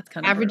 Yeah, that's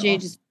kind of average brutal.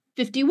 age is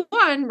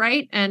 51,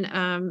 right? And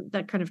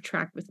that kind of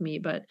tracked with me,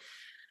 but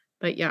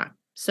yeah.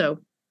 So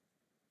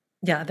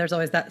yeah, there's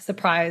always that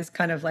surprise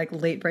kind of like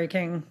late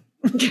breaking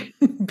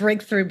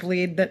breakthrough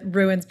bleed that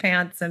ruins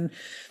pants and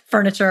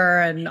furniture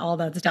and all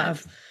that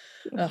stuff.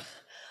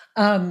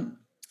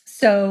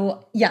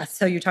 So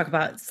you talk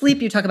about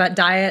sleep, you talk about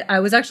diet. I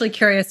was actually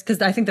curious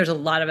because I think there's a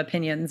lot of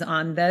opinions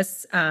on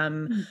this.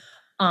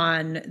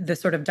 on the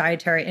sort of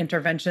dietary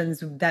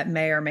interventions that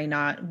may or may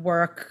not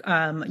work.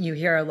 You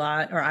hear a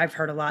lot, or I've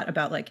heard a lot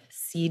about like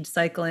seed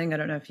cycling. I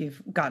don't know if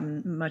you've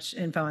gotten much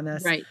info on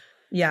this. Right.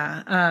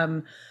 Yeah.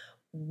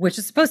 Which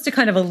is supposed to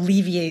kind of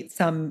alleviate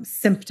some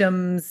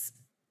symptoms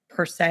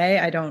per se.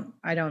 I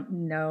don't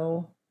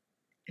know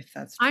if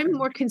that's true. I'm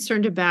more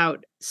concerned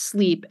about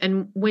sleep.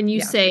 And when you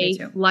Yeah, me say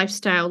too.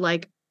 lifestyle,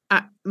 like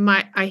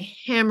I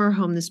hammer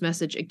home this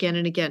message again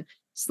and again.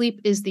 Sleep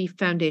is the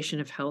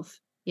foundation of health.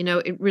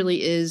 It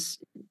really is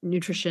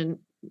nutrition,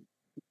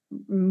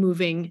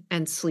 moving,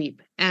 and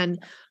sleep.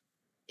 And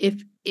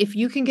if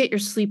you can get your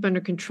sleep under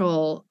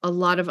control, a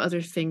lot of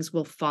other things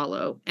will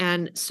follow.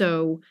 And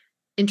so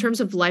in terms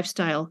of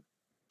lifestyle,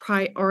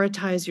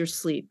 prioritize your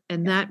sleep.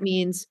 And that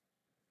means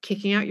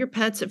kicking out your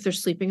pets if they're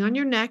sleeping on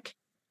your neck.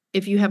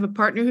 If you have a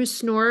partner who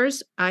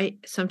snores, I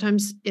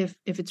sometimes, if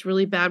it's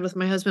really bad with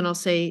my husband, I'll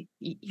say,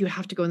 you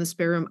have to go in the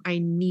spare room. I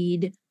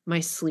need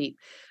my sleep.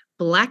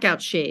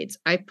 Blackout shades.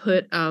 I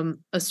put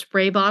a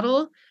spray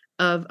bottle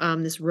of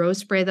this rose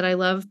spray that I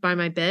love by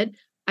my bed.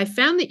 I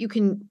found that you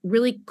can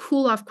really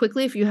cool off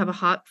quickly if you have a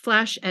hot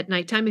flash at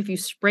nighttime, if you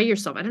spray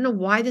yourself. I don't know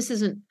why this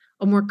isn't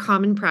a more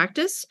common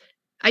practice.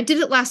 I did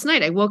it last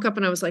night. I woke up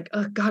and I was like,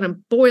 oh God,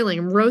 I'm boiling,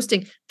 I'm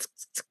roasting.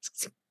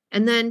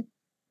 And then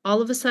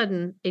all of a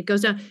sudden it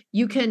goes down.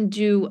 You can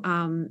do,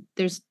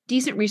 there's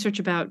decent research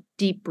about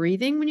deep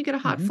breathing when you get a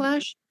hot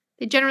flash.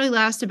 They generally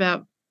last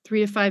about 3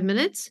 to 5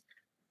 minutes.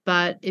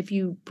 But if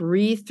you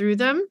breathe through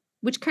them,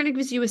 which kind of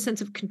gives you a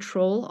sense of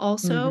control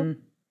also,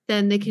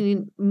 then they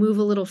can move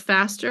a little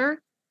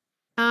faster.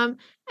 And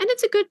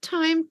it's a good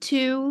time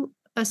to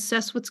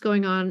assess what's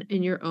going on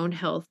in your own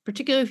health,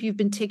 particularly if you've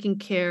been taking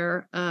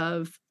care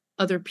of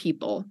other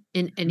people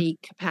in any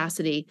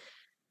capacity.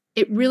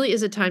 It really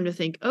is a time to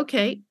think,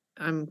 okay,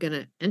 I'm going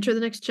to enter the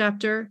next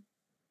chapter.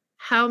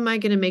 How am I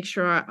going to make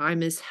sure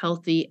I'm as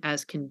healthy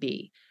as can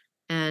be?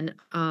 And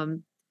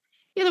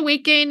the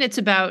weight gain, it's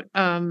about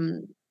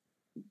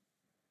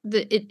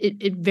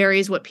it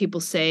varies what people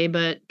say,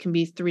 but can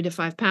be 3 to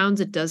 5 pounds.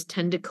 It does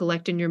tend to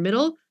collect in your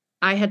middle.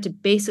 I had to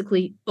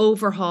basically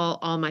overhaul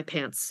all my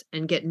pants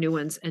and get new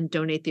ones and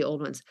donate the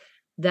old ones.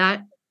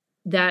 That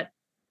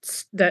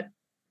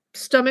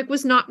stomach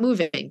was not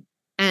moving.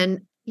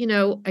 And,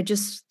 I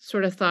just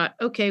sort of thought,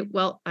 okay,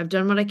 well, I've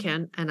done what I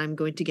can and I'm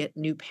going to get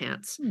new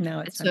pants. No,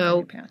 it's time for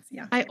new pants.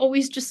 Yeah. I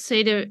always just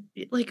say to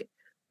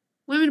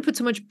women put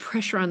so much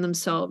pressure on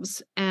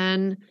themselves,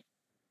 and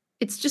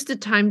it's just a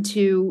time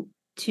to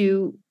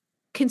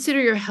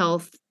consider your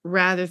health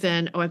rather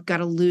than, oh, I've got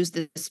to lose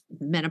this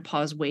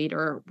menopause weight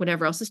or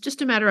whatever else. It's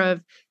just a matter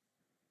of,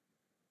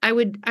 I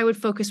would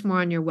focus more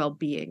on your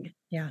well-being.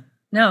 Yeah.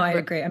 No, I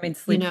agree. I mean,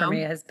 sleep for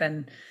me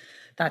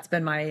that's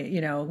been my,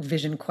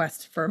 vision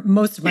quest for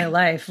most of my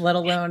life, let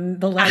alone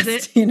the last,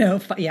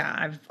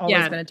 I've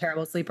always been a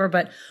terrible sleeper,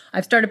 but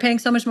I've started paying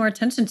so much more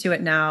attention to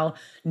it now,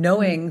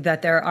 knowing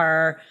that there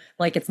are,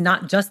 it's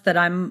not just that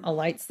I'm a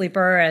light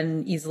sleeper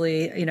and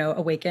easily,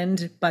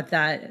 awakened, but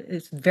that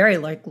it's very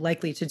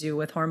likely to do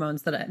with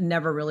hormones that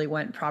never really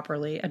went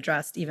properly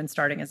addressed, even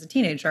starting as a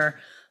teenager,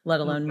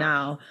 let alone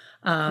now.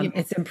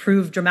 It's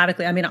improved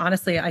dramatically. I mean,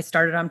 honestly, I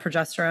started on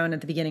progesterone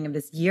at the beginning of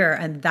this year,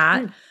 and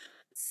that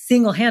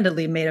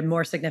single-handedly made a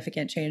more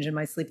significant change in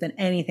my sleep than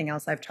anything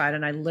else I've tried.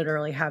 And I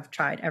literally have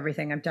tried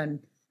everything. I've done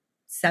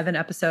 7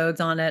 episodes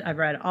on it. I've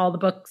read all the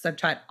books. I've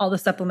tried all the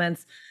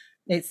supplements.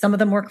 Some of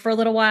them work for a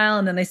little while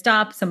and then they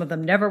stop. Some of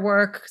them never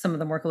work. Some of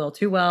them work a little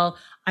too well.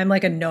 I'm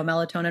like a no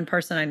melatonin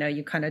person. I know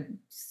you kind of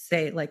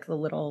say a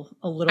little.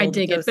 I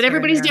dig it, but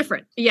everybody's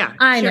different. Yeah,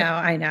 I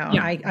know.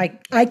 Yeah.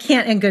 I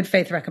can't in good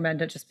faith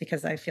recommend it just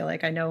because I feel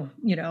like I know,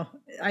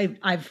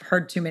 I've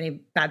heard too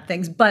many bad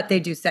things, but they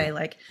do say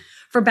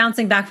for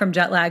bouncing back from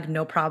jet lag,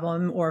 no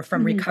problem, or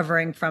from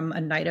recovering from a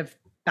night of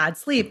bad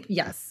sleep,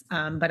 yes.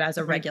 But as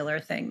a regular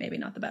thing, maybe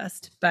not the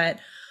best. But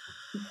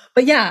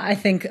yeah, I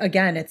think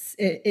again,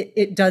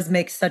 it does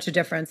make such a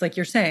difference. Like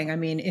you're saying, I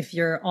mean, if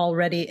you're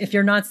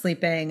not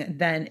sleeping,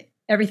 then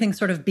everything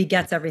sort of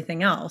begets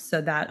everything else.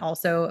 So that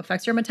also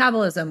affects your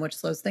metabolism, which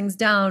slows things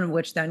down,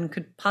 which then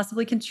could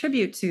possibly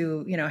contribute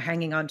to,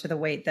 hanging on to the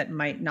weight that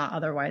might not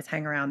otherwise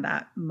hang around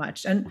that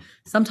much. And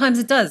sometimes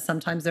it does.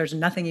 Sometimes there's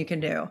nothing you can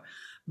do.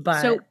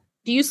 But so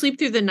do you sleep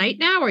through the night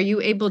now? Do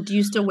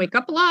you still wake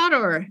up a lot,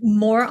 or?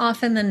 More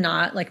often than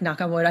not, knock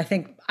on wood,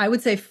 I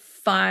would say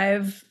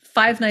 5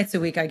 nights a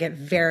week, I get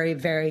very,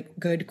 very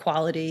good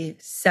quality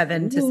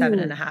 7 to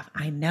 7.5.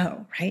 I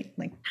know, right?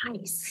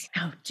 Nice.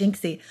 Oh,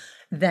 Jancee.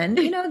 Then,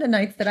 the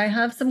nights that I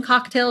have some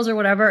cocktails or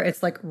whatever,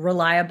 it's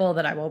reliable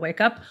that I will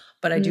wake up,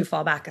 but I do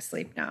fall back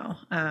asleep now,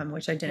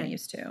 which I didn't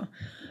used to.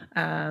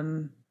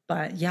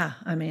 But yeah,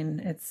 I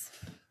mean,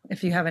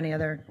 if you have any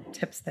other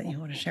tips that you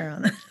want to share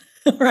on that.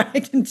 Right, I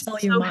can tell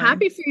you. So mine.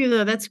 Happy for you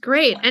though. That's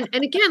great. And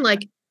again,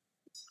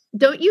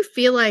 don't you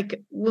feel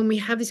like when we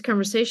have these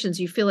conversations,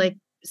 you feel like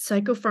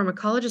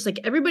psychopharmacologists,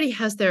 everybody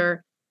has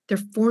their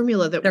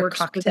formula that their works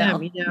cocktail.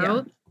 for them,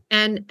 Yeah.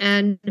 And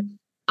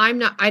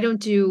I don't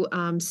do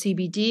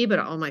CBD, but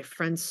all my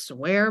friends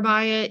swear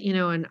by it,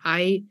 and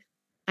I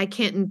I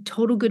can't in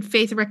total good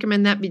faith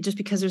recommend that just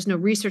because there's no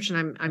research,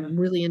 and I'm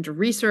really into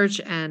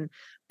research, and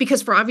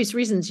because for obvious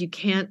reasons you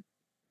can't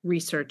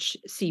research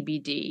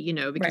CBD,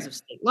 because of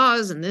state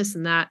laws and this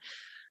and that.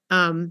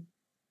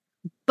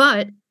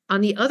 But on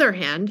the other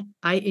hand,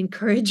 I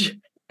encourage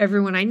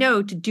everyone I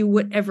know to do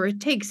whatever it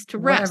takes to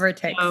rest. Whatever it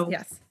takes,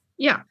 yes.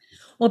 Yeah.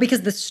 Well,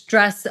 because the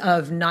stress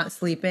of not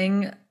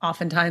sleeping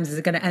oftentimes is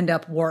going to end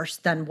up worse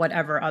than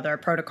whatever other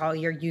protocol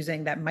you're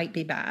using that might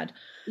be bad.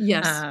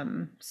 Yes.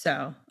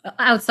 So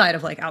outside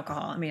of like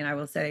alcohol, I mean, I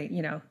will say,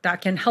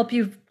 that can help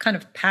you kind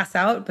of pass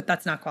out, but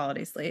that's not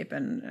quality sleep.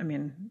 And I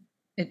mean,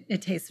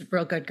 it tastes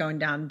real good going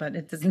down, but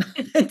it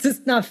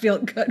does not feel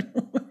good.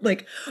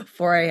 Like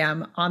 4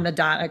 a.m. on the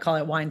dot. I call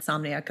it wine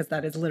insomnia because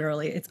that is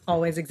literally, it's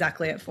always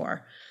exactly at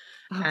 4.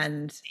 Oh.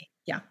 And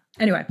yeah,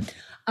 anyway,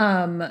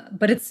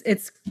 but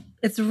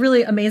it's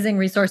really amazing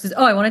resources.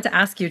 Oh, I wanted to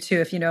ask you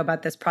too, if you know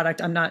about this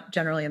product. I'm not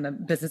generally in the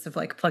business of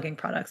like plugging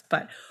products,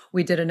 but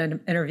we did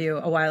an interview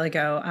a while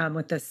ago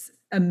with this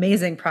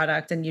amazing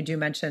product. And you do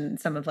mention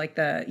some of like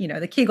the,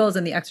 the Kegels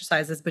and the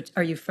exercises, but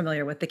are you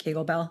familiar with the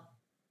Kegel Bell?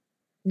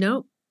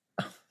 No.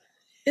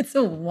 It's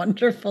a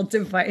wonderful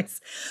device.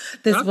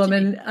 This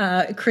woman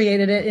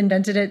created it,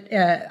 invented it,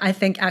 I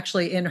think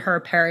actually in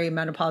her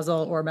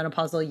perimenopausal or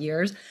menopausal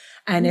years.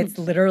 And it's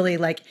literally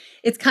like,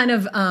 it's kind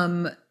of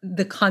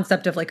the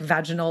concept of like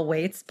vaginal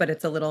weights, but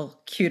it's a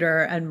little cuter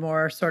and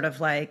more sort of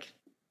like,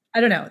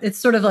 I don't know. It's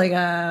sort of like,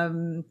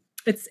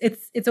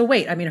 it's a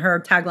weight. I mean,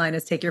 her tagline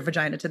is take your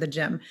vagina to the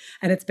gym.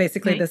 And it's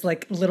basically this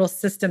like little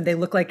system. They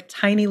look like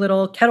tiny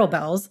little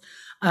kettlebells.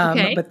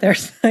 But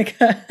there's like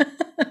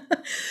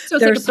so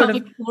it's like a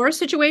pelvic floor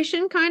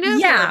situation kind of?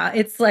 Yeah.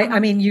 It's like, I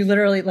mean, you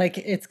literally like,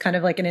 it's kind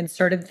of like an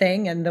inserted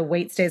thing and the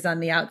weight stays on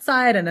the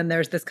outside. And then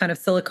there's this kind of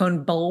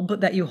silicone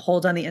bulb that you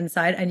hold on the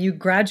inside and you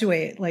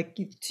graduate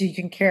so you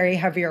can carry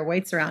heavier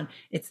weights around.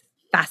 It's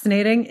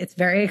fascinating. It's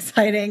very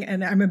exciting.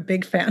 And I'm a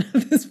big fan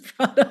of this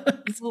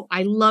product. Oh,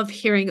 I love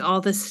hearing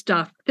all this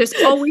stuff. There's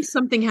always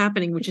something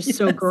happening, which is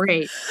so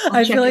great.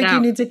 I feel like you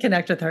need to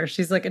connect with her.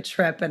 She's like a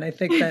trip. And I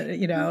think that,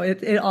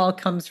 it all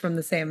comes from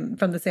the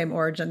same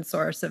origin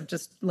source of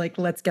just like,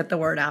 let's get the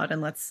word out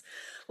and let's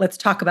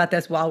talk about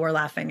this while we're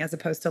laughing, as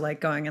opposed to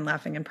like going and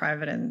laughing in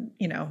private and,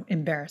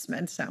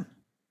 embarrassment. So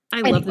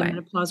I love the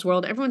menopause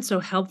world. Everyone's so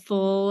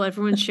helpful.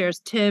 Everyone shares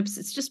tips.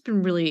 It's just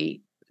been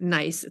really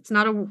nice. It's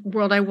not a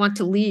world I want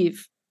to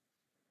leave.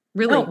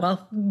 Really? Oh,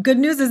 well, good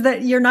news is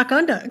that you're not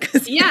going to.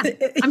 Yeah,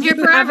 I'm here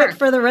forever. Have it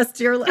for the rest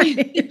of your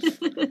life.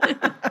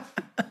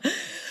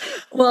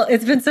 Well,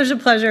 it's been such a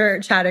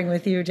pleasure chatting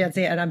with you,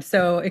 Jancee, and I'm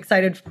so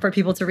excited for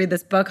people to read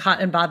this book, Hot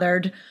and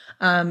Bothered.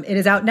 It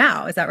is out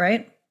now. Is that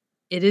right?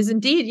 It is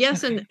indeed.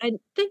 Yes. Okay. And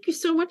thank you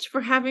so much for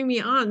having me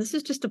on. This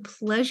is just a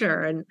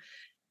pleasure. And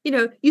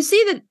you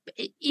see that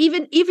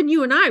even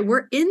you and I,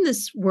 we're in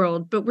this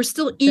world, but we're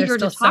still eager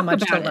to talk about it.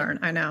 There's still so much to learn.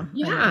 I know.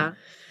 Yeah. I know.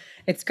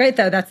 It's great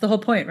though. That's the whole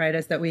point, right?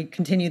 Is that we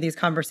continue these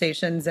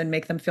conversations and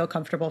make them feel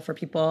comfortable for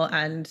people.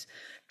 And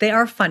they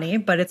are funny,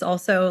 but it's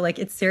also like,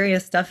 it's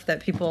serious stuff that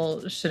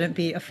people shouldn't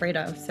be afraid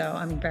of. So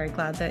I'm very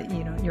glad that,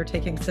 you're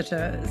taking such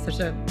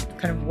a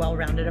kind of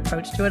well-rounded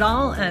approach to it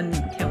all, and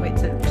can't wait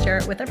to share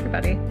it with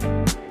everybody.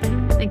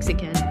 Thanks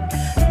again.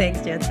 Thanks,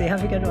 Jancee.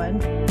 Have a good one.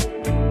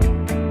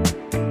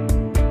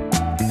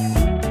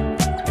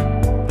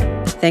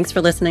 Thanks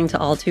for listening to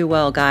All Too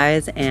Well,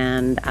 guys.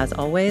 And as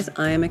always,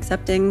 I am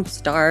accepting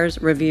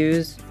stars,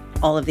 reviews,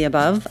 all of the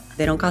above.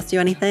 They don't cost you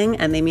anything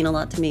and they mean a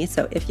lot to me.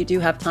 So if you do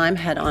have time,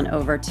 head on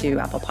over to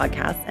Apple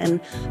Podcasts and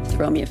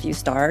throw me a few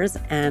stars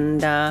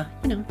and,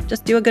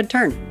 just do a good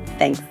turn.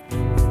 Thanks.